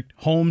perfect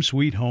home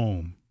sweet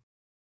home.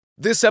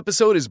 This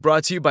episode is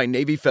brought to you by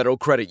Navy Federal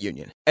Credit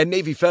Union. At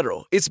Navy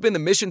Federal, it's been the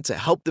mission to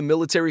help the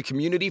military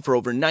community for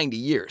over 90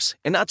 years.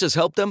 And not just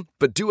help them,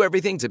 but do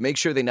everything to make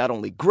sure they not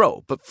only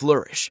grow, but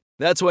flourish.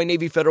 That's why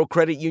Navy Federal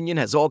Credit Union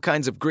has all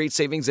kinds of great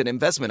savings and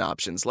investment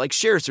options like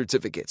share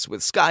certificates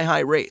with sky-high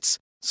rates.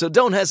 So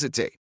don't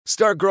hesitate.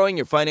 Start growing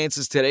your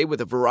finances today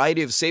with a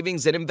variety of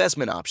savings and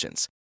investment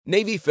options.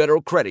 Navy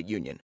Federal Credit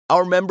Union.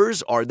 Our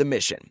members are the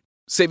mission.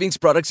 Savings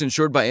products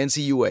insured by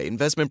NCUA.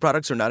 Investment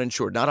products are not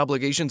insured, not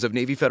obligations of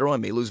Navy Federal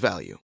and may lose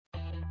value.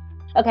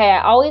 Okay,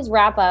 I always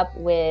wrap up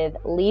with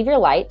leave your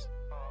light.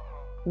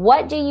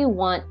 What do you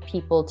want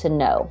people to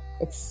know?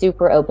 It's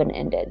super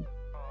open-ended.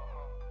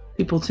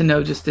 People to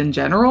know just in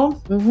general?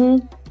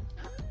 Mm-hmm.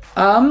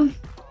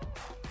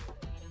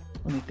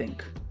 Let me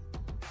think.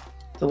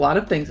 There's a lot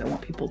of things I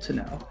want people to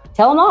know.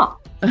 Tell them all.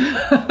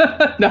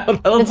 No,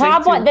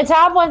 the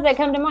top ones that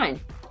come to mind.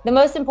 The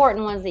most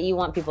important ones that you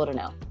want people to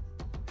know.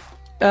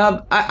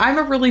 I'm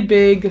a really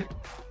big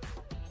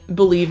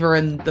believer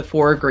in the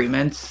 4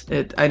 agreements.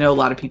 I know a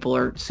lot of people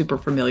are super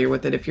familiar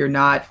with it. If you're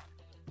not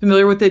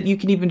familiar with it, you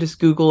can even just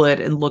Google it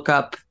and look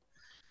up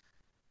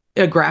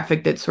a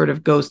graphic that sort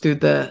of goes through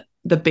the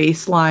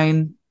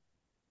baseline,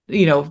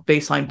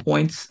 baseline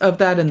points of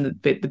that and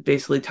the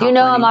basically top. Do you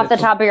know them off the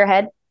top of your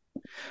head?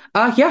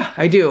 Yeah,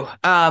 I do.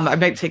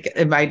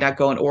 It might not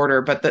go in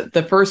order, but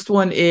the first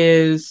one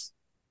is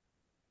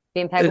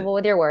be impeccable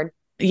with your word.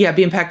 Yeah,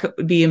 be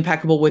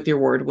impeccable with your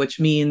word, which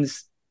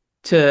means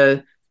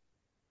to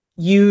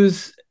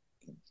use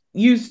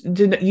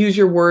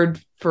your word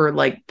for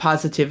like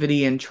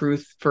positivity and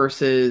truth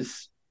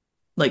versus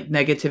like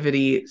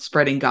negativity,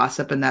 spreading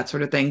gossip and that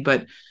sort of thing.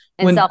 But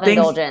and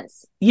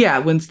self-indulgence.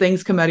 When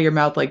things come out of your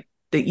mouth, like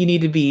that, you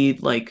need to be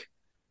like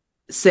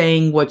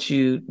saying what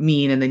you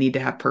mean, and they need to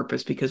have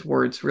purpose because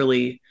words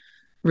really,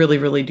 really,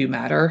 really do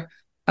matter.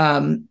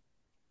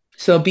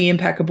 So be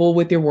impeccable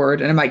with your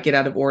word, and I might get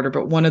out of order,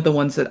 but one of the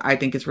ones that I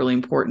think is really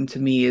important to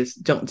me is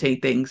don't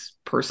take things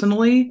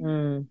personally,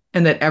 and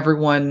that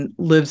everyone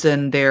lives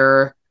in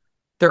their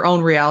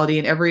own reality,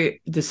 and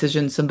every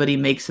decision somebody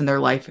makes in their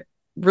life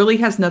really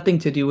has nothing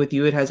to do with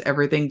you. It has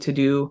everything to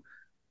do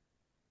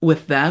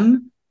with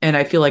them. And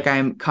I feel like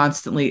I'm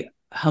constantly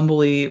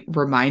humbly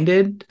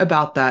reminded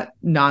about that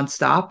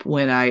nonstop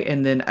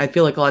and then I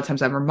feel like a lot of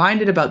times I'm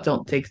reminded about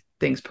don't take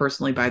things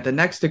personally by the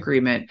next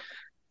agreement,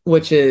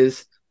 which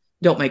is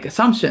don't make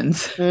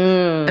assumptions.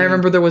 And I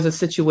remember there was a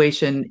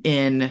situation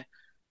in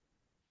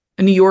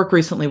New York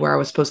recently where I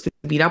was supposed to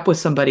meet up with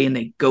somebody and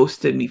they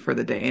ghosted me for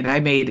the day. And I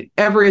made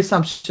every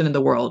assumption in the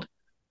world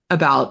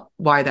about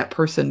why that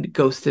person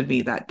ghosted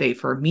me that day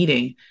for a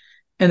meeting.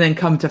 And then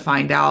come to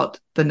find out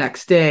the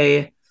next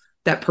day,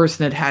 that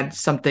person had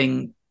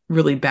something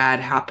really bad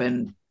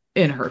happen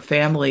in her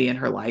family, in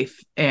her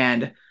life.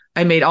 And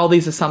I made all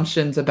these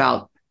assumptions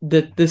about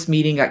this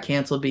meeting got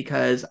canceled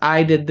because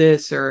I did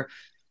this, or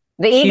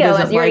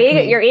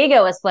your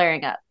ego is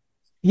flaring up.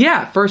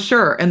 Yeah, for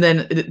sure. And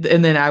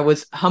then I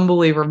was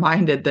humbly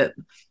reminded that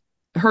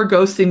her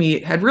ghosting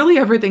me had really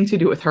everything to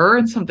do with her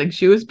and something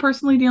she was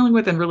personally dealing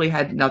with and really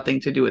had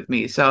nothing to do with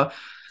me. So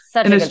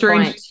in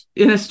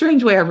a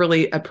strange way, I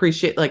really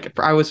appreciate, like,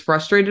 I was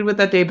frustrated with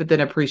that day, but then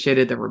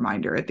appreciated the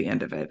reminder at the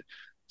end of it.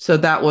 So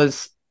that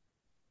was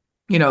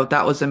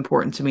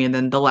important to me. And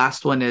then the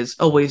last one is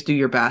always do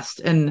your best.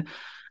 And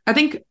I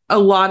think a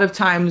lot of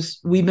times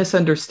we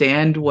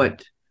misunderstand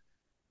what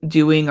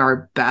doing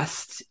our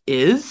best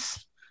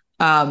is.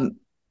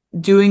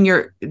 Doing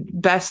your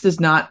best is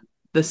not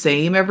the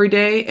same every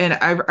day. And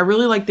I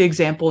really like the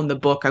example in the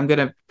book. I'm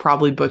going to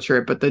probably butcher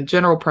it, but the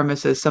general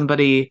premise is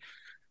somebody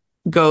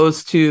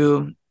goes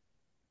to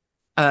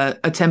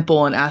a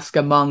temple and asks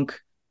a monk,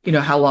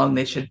 how long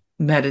they should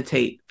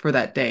meditate for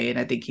that day. And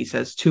I think he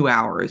says 2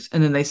 hours.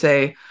 And then they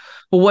say,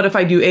 well, what if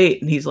I do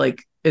 8? And he's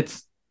like,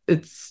 it's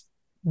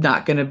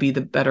not going to be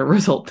the better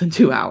result than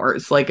 2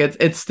 hours. Like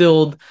it's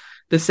still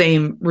the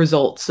same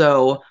result.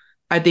 So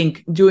I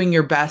think doing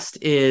your best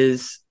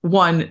is,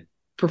 one,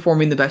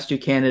 performing the best you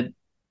can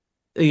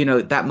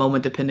at, that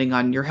moment, depending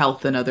on your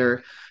health and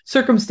other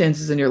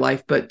circumstances in your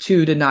life, but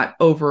 2, to not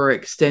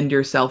overextend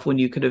yourself when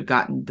you could have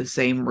gotten the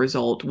same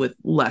result with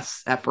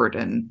less effort,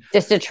 and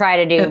just to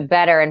try to do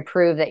better and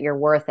prove that you're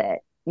worth it.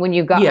 When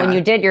you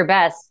did your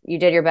best,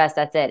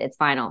 that's it. It's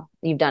final.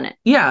 You've done it.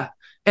 Yeah.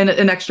 And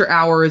an extra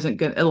hour isn't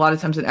good. A lot of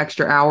times an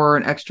extra hour,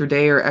 an extra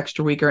day, or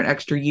extra week, or an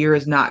extra year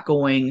is not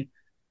going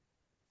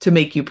to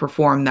make you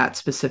perform that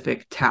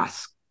specific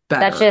task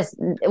better. That's just,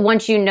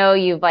 once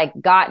you've like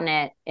gotten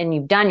it and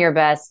you've done your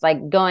best,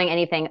 like going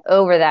anything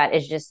over that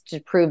is just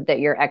to prove that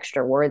you're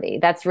extra worthy.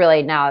 That's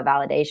really now a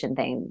validation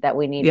thing that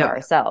we need for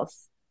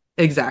ourselves.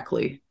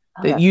 Exactly.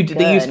 Oh, that you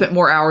spent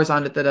more hours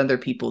on it than other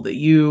people, that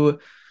you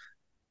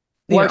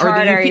worked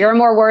harder, you're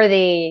more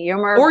worthy, you're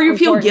more, or you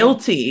feel important.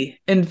 guilty,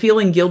 and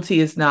feeling guilty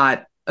is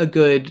not a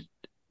good,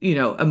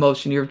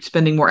 emotion. You're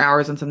spending more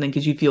hours on something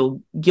because you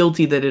feel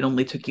guilty that it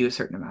only took you a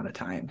certain amount of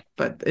time,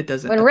 but it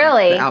doesn't. When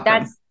really,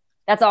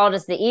 that's all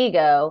just the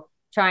ego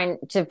trying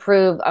to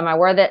prove, am I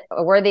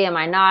worthy? Am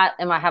I not?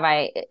 Am I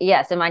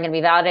going to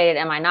be validated?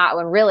 Am I not?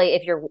 When really,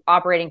 if you're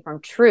operating from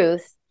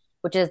truth,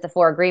 which is the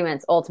 4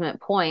 agreements ultimate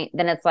point,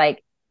 then it's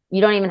like, you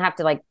don't even have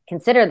to like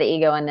consider the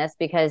ego in this,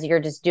 because you're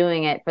just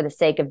doing it for the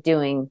sake of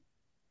doing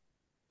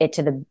it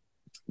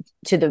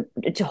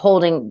to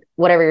holding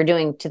whatever you're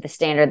doing to the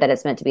standard that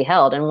it's meant to be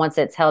held. And once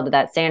it's held to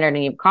that standard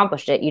and you've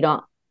accomplished it, you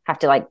don't have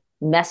to like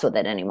mess with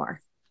it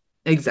anymore.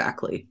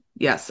 Exactly.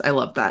 Yes. I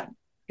love that.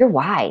 You're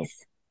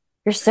wise.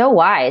 You're so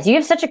wise. You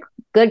have such a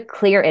good,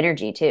 clear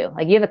energy too.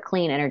 Like you have a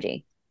clean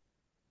energy.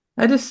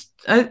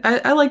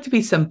 I like to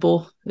be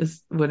simple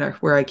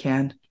where I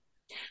can.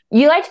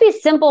 You like to be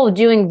simple,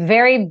 doing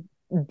very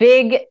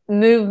big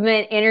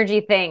movement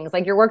energy things.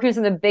 Like you're working with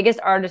some of the biggest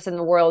artists in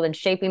the world and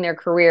shaping their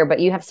career, but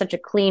you have such a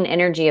clean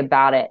energy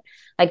about it.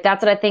 Like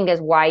that's what I think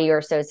is why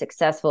you're so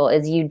successful,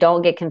 is you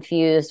don't get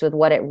confused with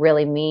what it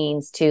really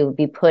means to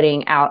be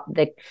putting out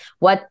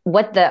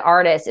what the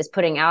artist is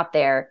putting out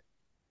there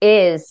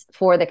is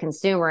for the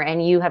consumer.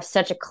 And you have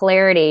such a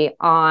clarity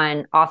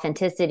on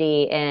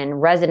authenticity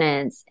and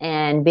resonance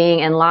and being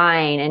in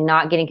line and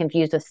not getting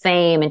confused with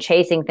fame and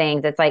chasing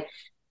things. It's like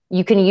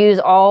you can use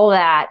all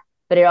that,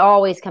 but it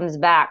always comes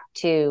back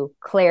to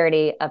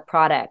clarity of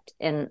product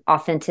and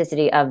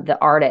authenticity of the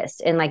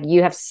artist. And like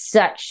you have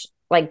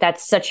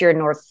that's such your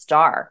North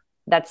Star.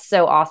 That's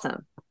so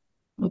awesome.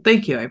 Well,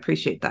 thank you. I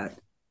appreciate that.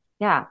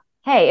 Yeah.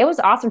 Hey, it was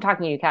awesome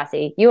talking to you,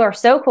 Cassie. You are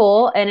so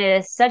cool. And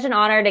it is such an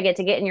honor to get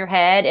in your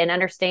head and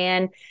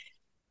understand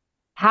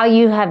how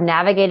you have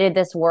navigated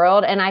this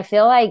world. And I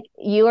feel like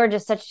you are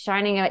just such a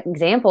shining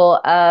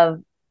example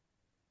of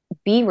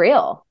be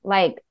real,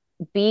 like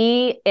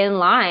be in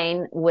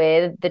line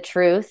with the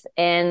truth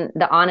and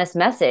the honest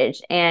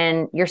message.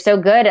 And you're so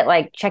good at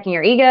like checking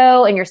your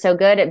ego, and you're so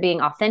good at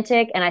being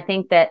authentic. And I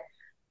think that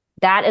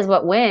is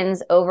what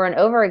wins over and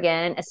over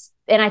again.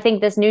 And I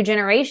think this new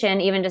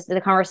generation, even just the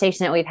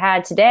conversation that we've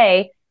had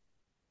today,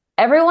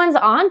 everyone's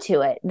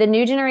onto it. The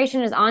new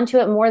generation is onto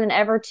it more than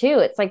ever too.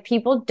 It's like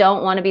people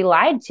don't want to be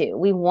lied to.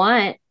 We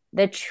want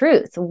the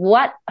truth.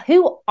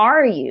 Who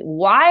are you?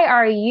 Why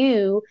are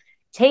you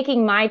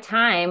taking my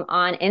time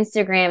on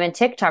Instagram and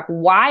TikTok?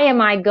 Why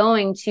am I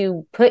going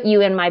to put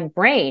you in my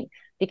brain?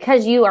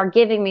 Because you are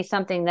giving me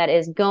something that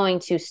is going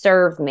to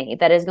serve me,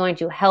 that is going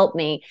to help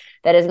me,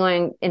 that is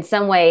going in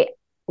some way,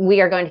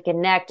 we are going to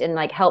connect and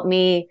like help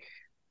me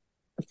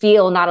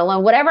feel not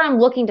alone. Whatever I'm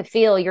looking to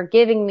feel, you're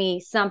giving me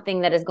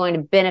something that is going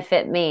to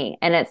benefit me.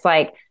 And it's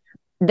like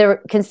the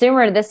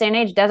consumer at this day and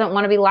age doesn't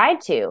want to be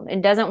lied to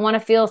and doesn't want to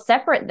feel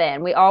separate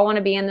then. We all want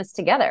to be in this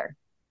together.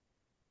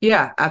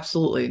 Yeah,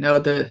 absolutely. No,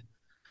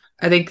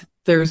 I think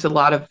there's a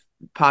lot of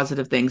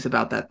positive things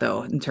about that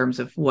though, in terms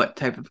of what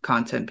type of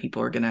content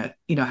people are going to,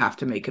 have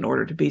to make in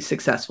order to be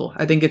successful.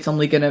 I think it's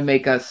only going to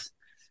make us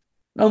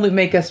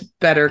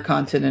better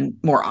content and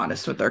more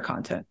honest with their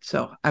content.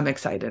 So I'm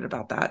excited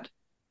about that.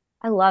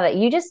 I love it.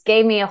 You just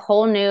gave me a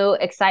whole new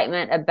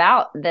excitement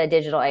about the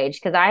digital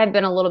age, because I have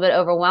been a little bit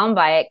overwhelmed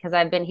by it, because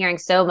I've been hearing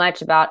so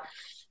much about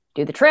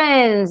do the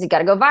trends, you got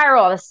to go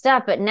viral, all this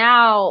stuff. But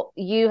now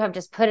you have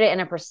just put it in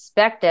a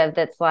perspective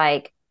that's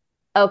like,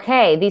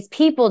 okay, these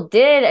people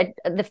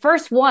the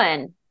first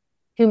one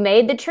who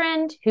made the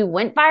trend, who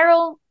went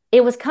viral,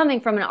 it was coming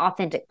from an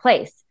authentic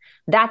place.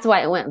 That's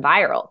why it went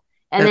viral.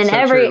 And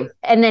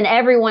then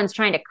everyone's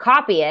trying to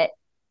copy it,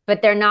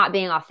 but they're not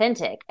being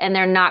authentic and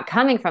they're not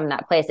coming from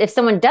that place. If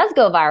someone does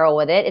go viral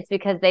with it, it's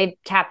because they've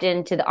tapped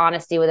into the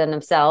honesty within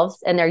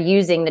themselves and they're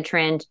using the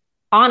trend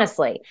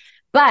honestly.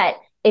 But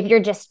if you're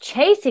just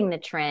chasing the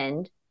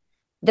trend,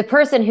 the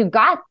person who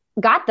got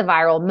the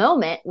viral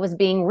moment was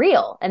being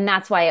real, and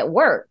that's why it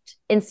worked.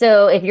 And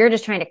so if you're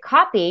just trying to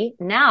copy,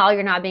 now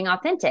you're not being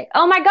authentic.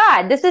 Oh my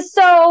God, this is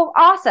so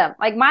awesome.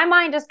 Like my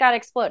mind just got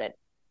exploded.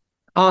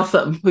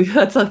 Awesome.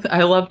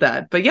 I love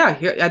that. But yeah,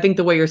 I think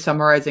the way you're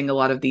summarizing a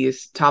lot of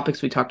these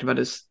topics we talked about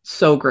is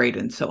so great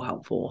and so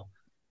helpful.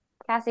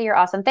 Cassie, you're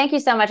awesome. Thank you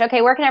so much.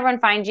 Okay, where can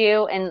everyone find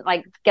you and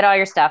like get all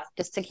your stuff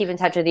just to keep in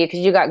touch with you? Because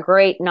you got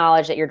great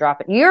knowledge that you're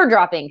dropping. You're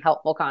dropping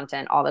helpful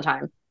content all the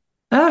time.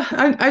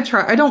 I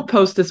try. I don't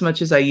post as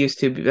much as I used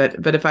to,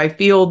 but if I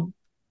feel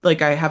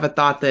like I have a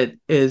thought that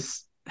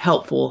is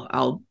helpful,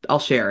 I'll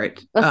share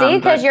it. Well, see,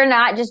 because you're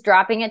not just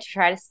dropping it to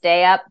try to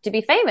stay up to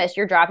be famous.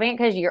 You're dropping it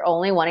because you're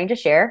only wanting to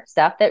share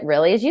stuff that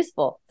really is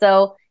useful.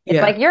 So it's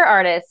like your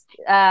artist,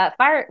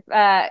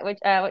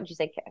 what'd you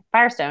say?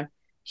 Firestone.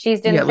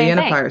 She's doing the same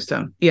Leanna thing.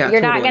 Firestone. Yeah,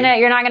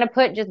 you're not gonna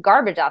put just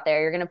garbage out there.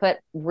 You're gonna put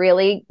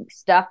really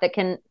stuff that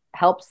can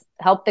help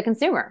the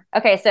consumer.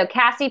 Okay, so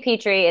Cassie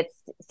Petry, it's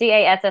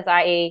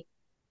CassiePetrey.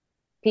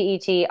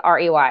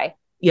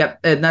 Yep,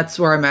 and that's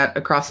where I'm at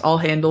across all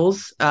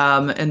handles.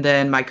 And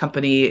then my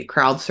company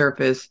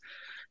CrowdSurf is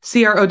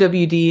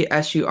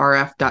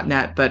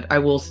CrowdSurf.net. But I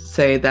will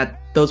say that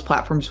those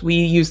platforms, we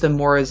use them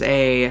more as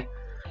a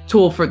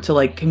tool to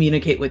like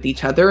communicate with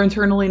each other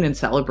internally and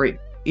celebrate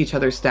each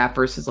other's staff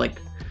versus like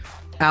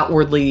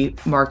outwardly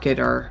market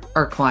our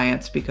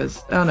clients,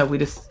 because I don't know, we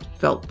just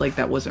felt like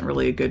that wasn't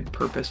really a good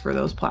purpose for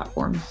those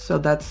platforms. So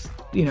that's,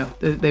 you know,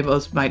 they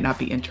both might not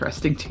be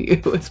interesting to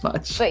you as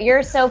much. But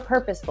you're so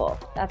purposeful.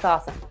 That's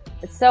awesome.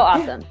 It's so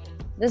awesome. Yeah.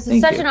 This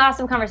is such an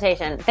awesome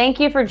conversation. Thank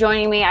you for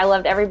joining me. I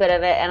loved every bit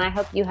of it, and I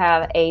hope you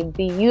have a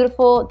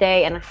beautiful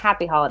day and a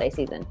happy holiday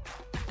season.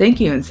 Thank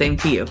you, and same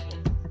to you.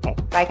 Okay.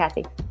 Bye,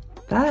 Cassie.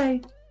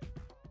 Bye.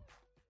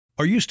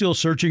 Are you still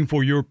searching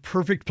for your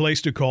perfect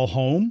place to call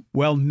home?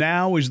 Well,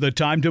 now is the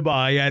time to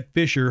buy at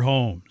Fisher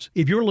Homes.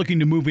 If you're looking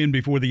to move in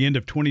before the end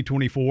of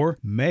 2024,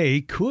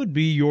 May could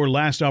be your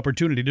last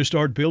opportunity to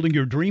start building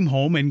your dream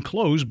home and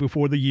close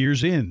before the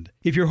year's end.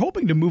 If you're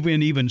hoping to move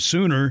in even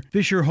sooner,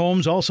 Fisher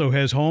Homes also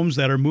has homes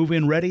that are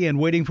move-in ready and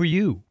waiting for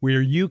you,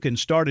 where you can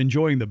start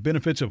enjoying the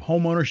benefits of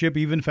homeownership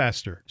even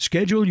faster.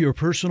 Schedule your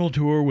personal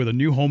tour with a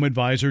new home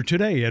advisor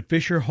today at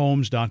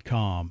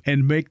FisherHomes.com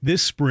and make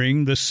this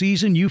spring the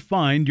season you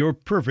find your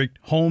perfect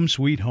home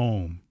sweet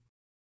home.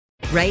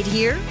 Right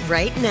here,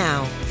 right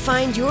now.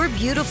 Find your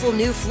beautiful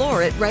new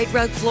floor at Right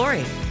Rug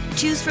Flooring.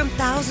 Choose from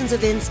thousands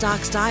of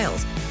in-stock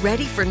styles,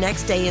 ready for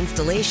next day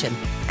installation,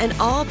 and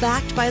all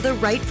backed by the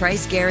right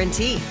price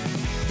guarantee.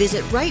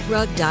 Visit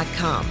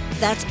rightrug.com.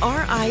 That's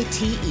RITERUG.com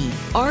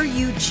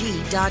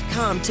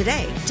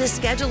today to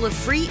schedule a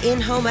free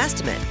in-home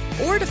estimate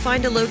or to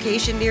find a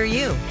location near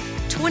you.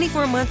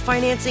 24-month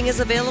financing is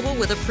available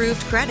with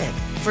approved credit.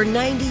 For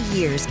 90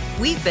 years,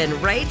 we've been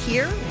right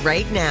here,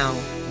 right now.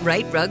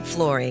 Right Rug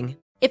Flooring.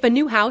 If a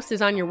new house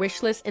is on your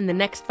wish list in the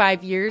next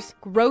 5 years,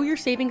 grow your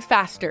savings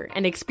faster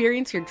and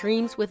experience your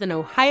dreams with an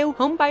Ohio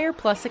Homebuyer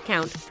Plus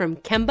account from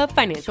Kemba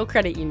Financial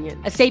Credit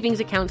Union. A savings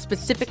account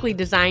specifically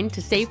designed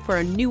to save for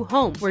a new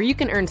home, where you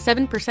can earn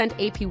 7%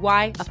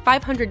 APY,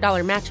 a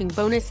 $500 matching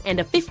bonus,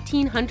 and a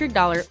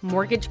 $1,500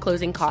 mortgage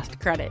closing cost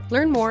credit.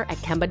 Learn more at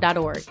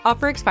Kemba.org.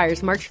 Offer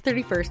expires March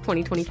 31st,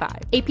 2025.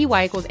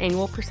 APY equals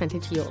annual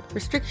percentage yield.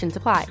 Restrictions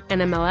apply.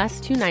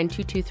 NMLS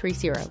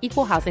 292230.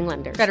 Equal housing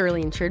lender.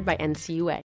 Federally insured by NCUA.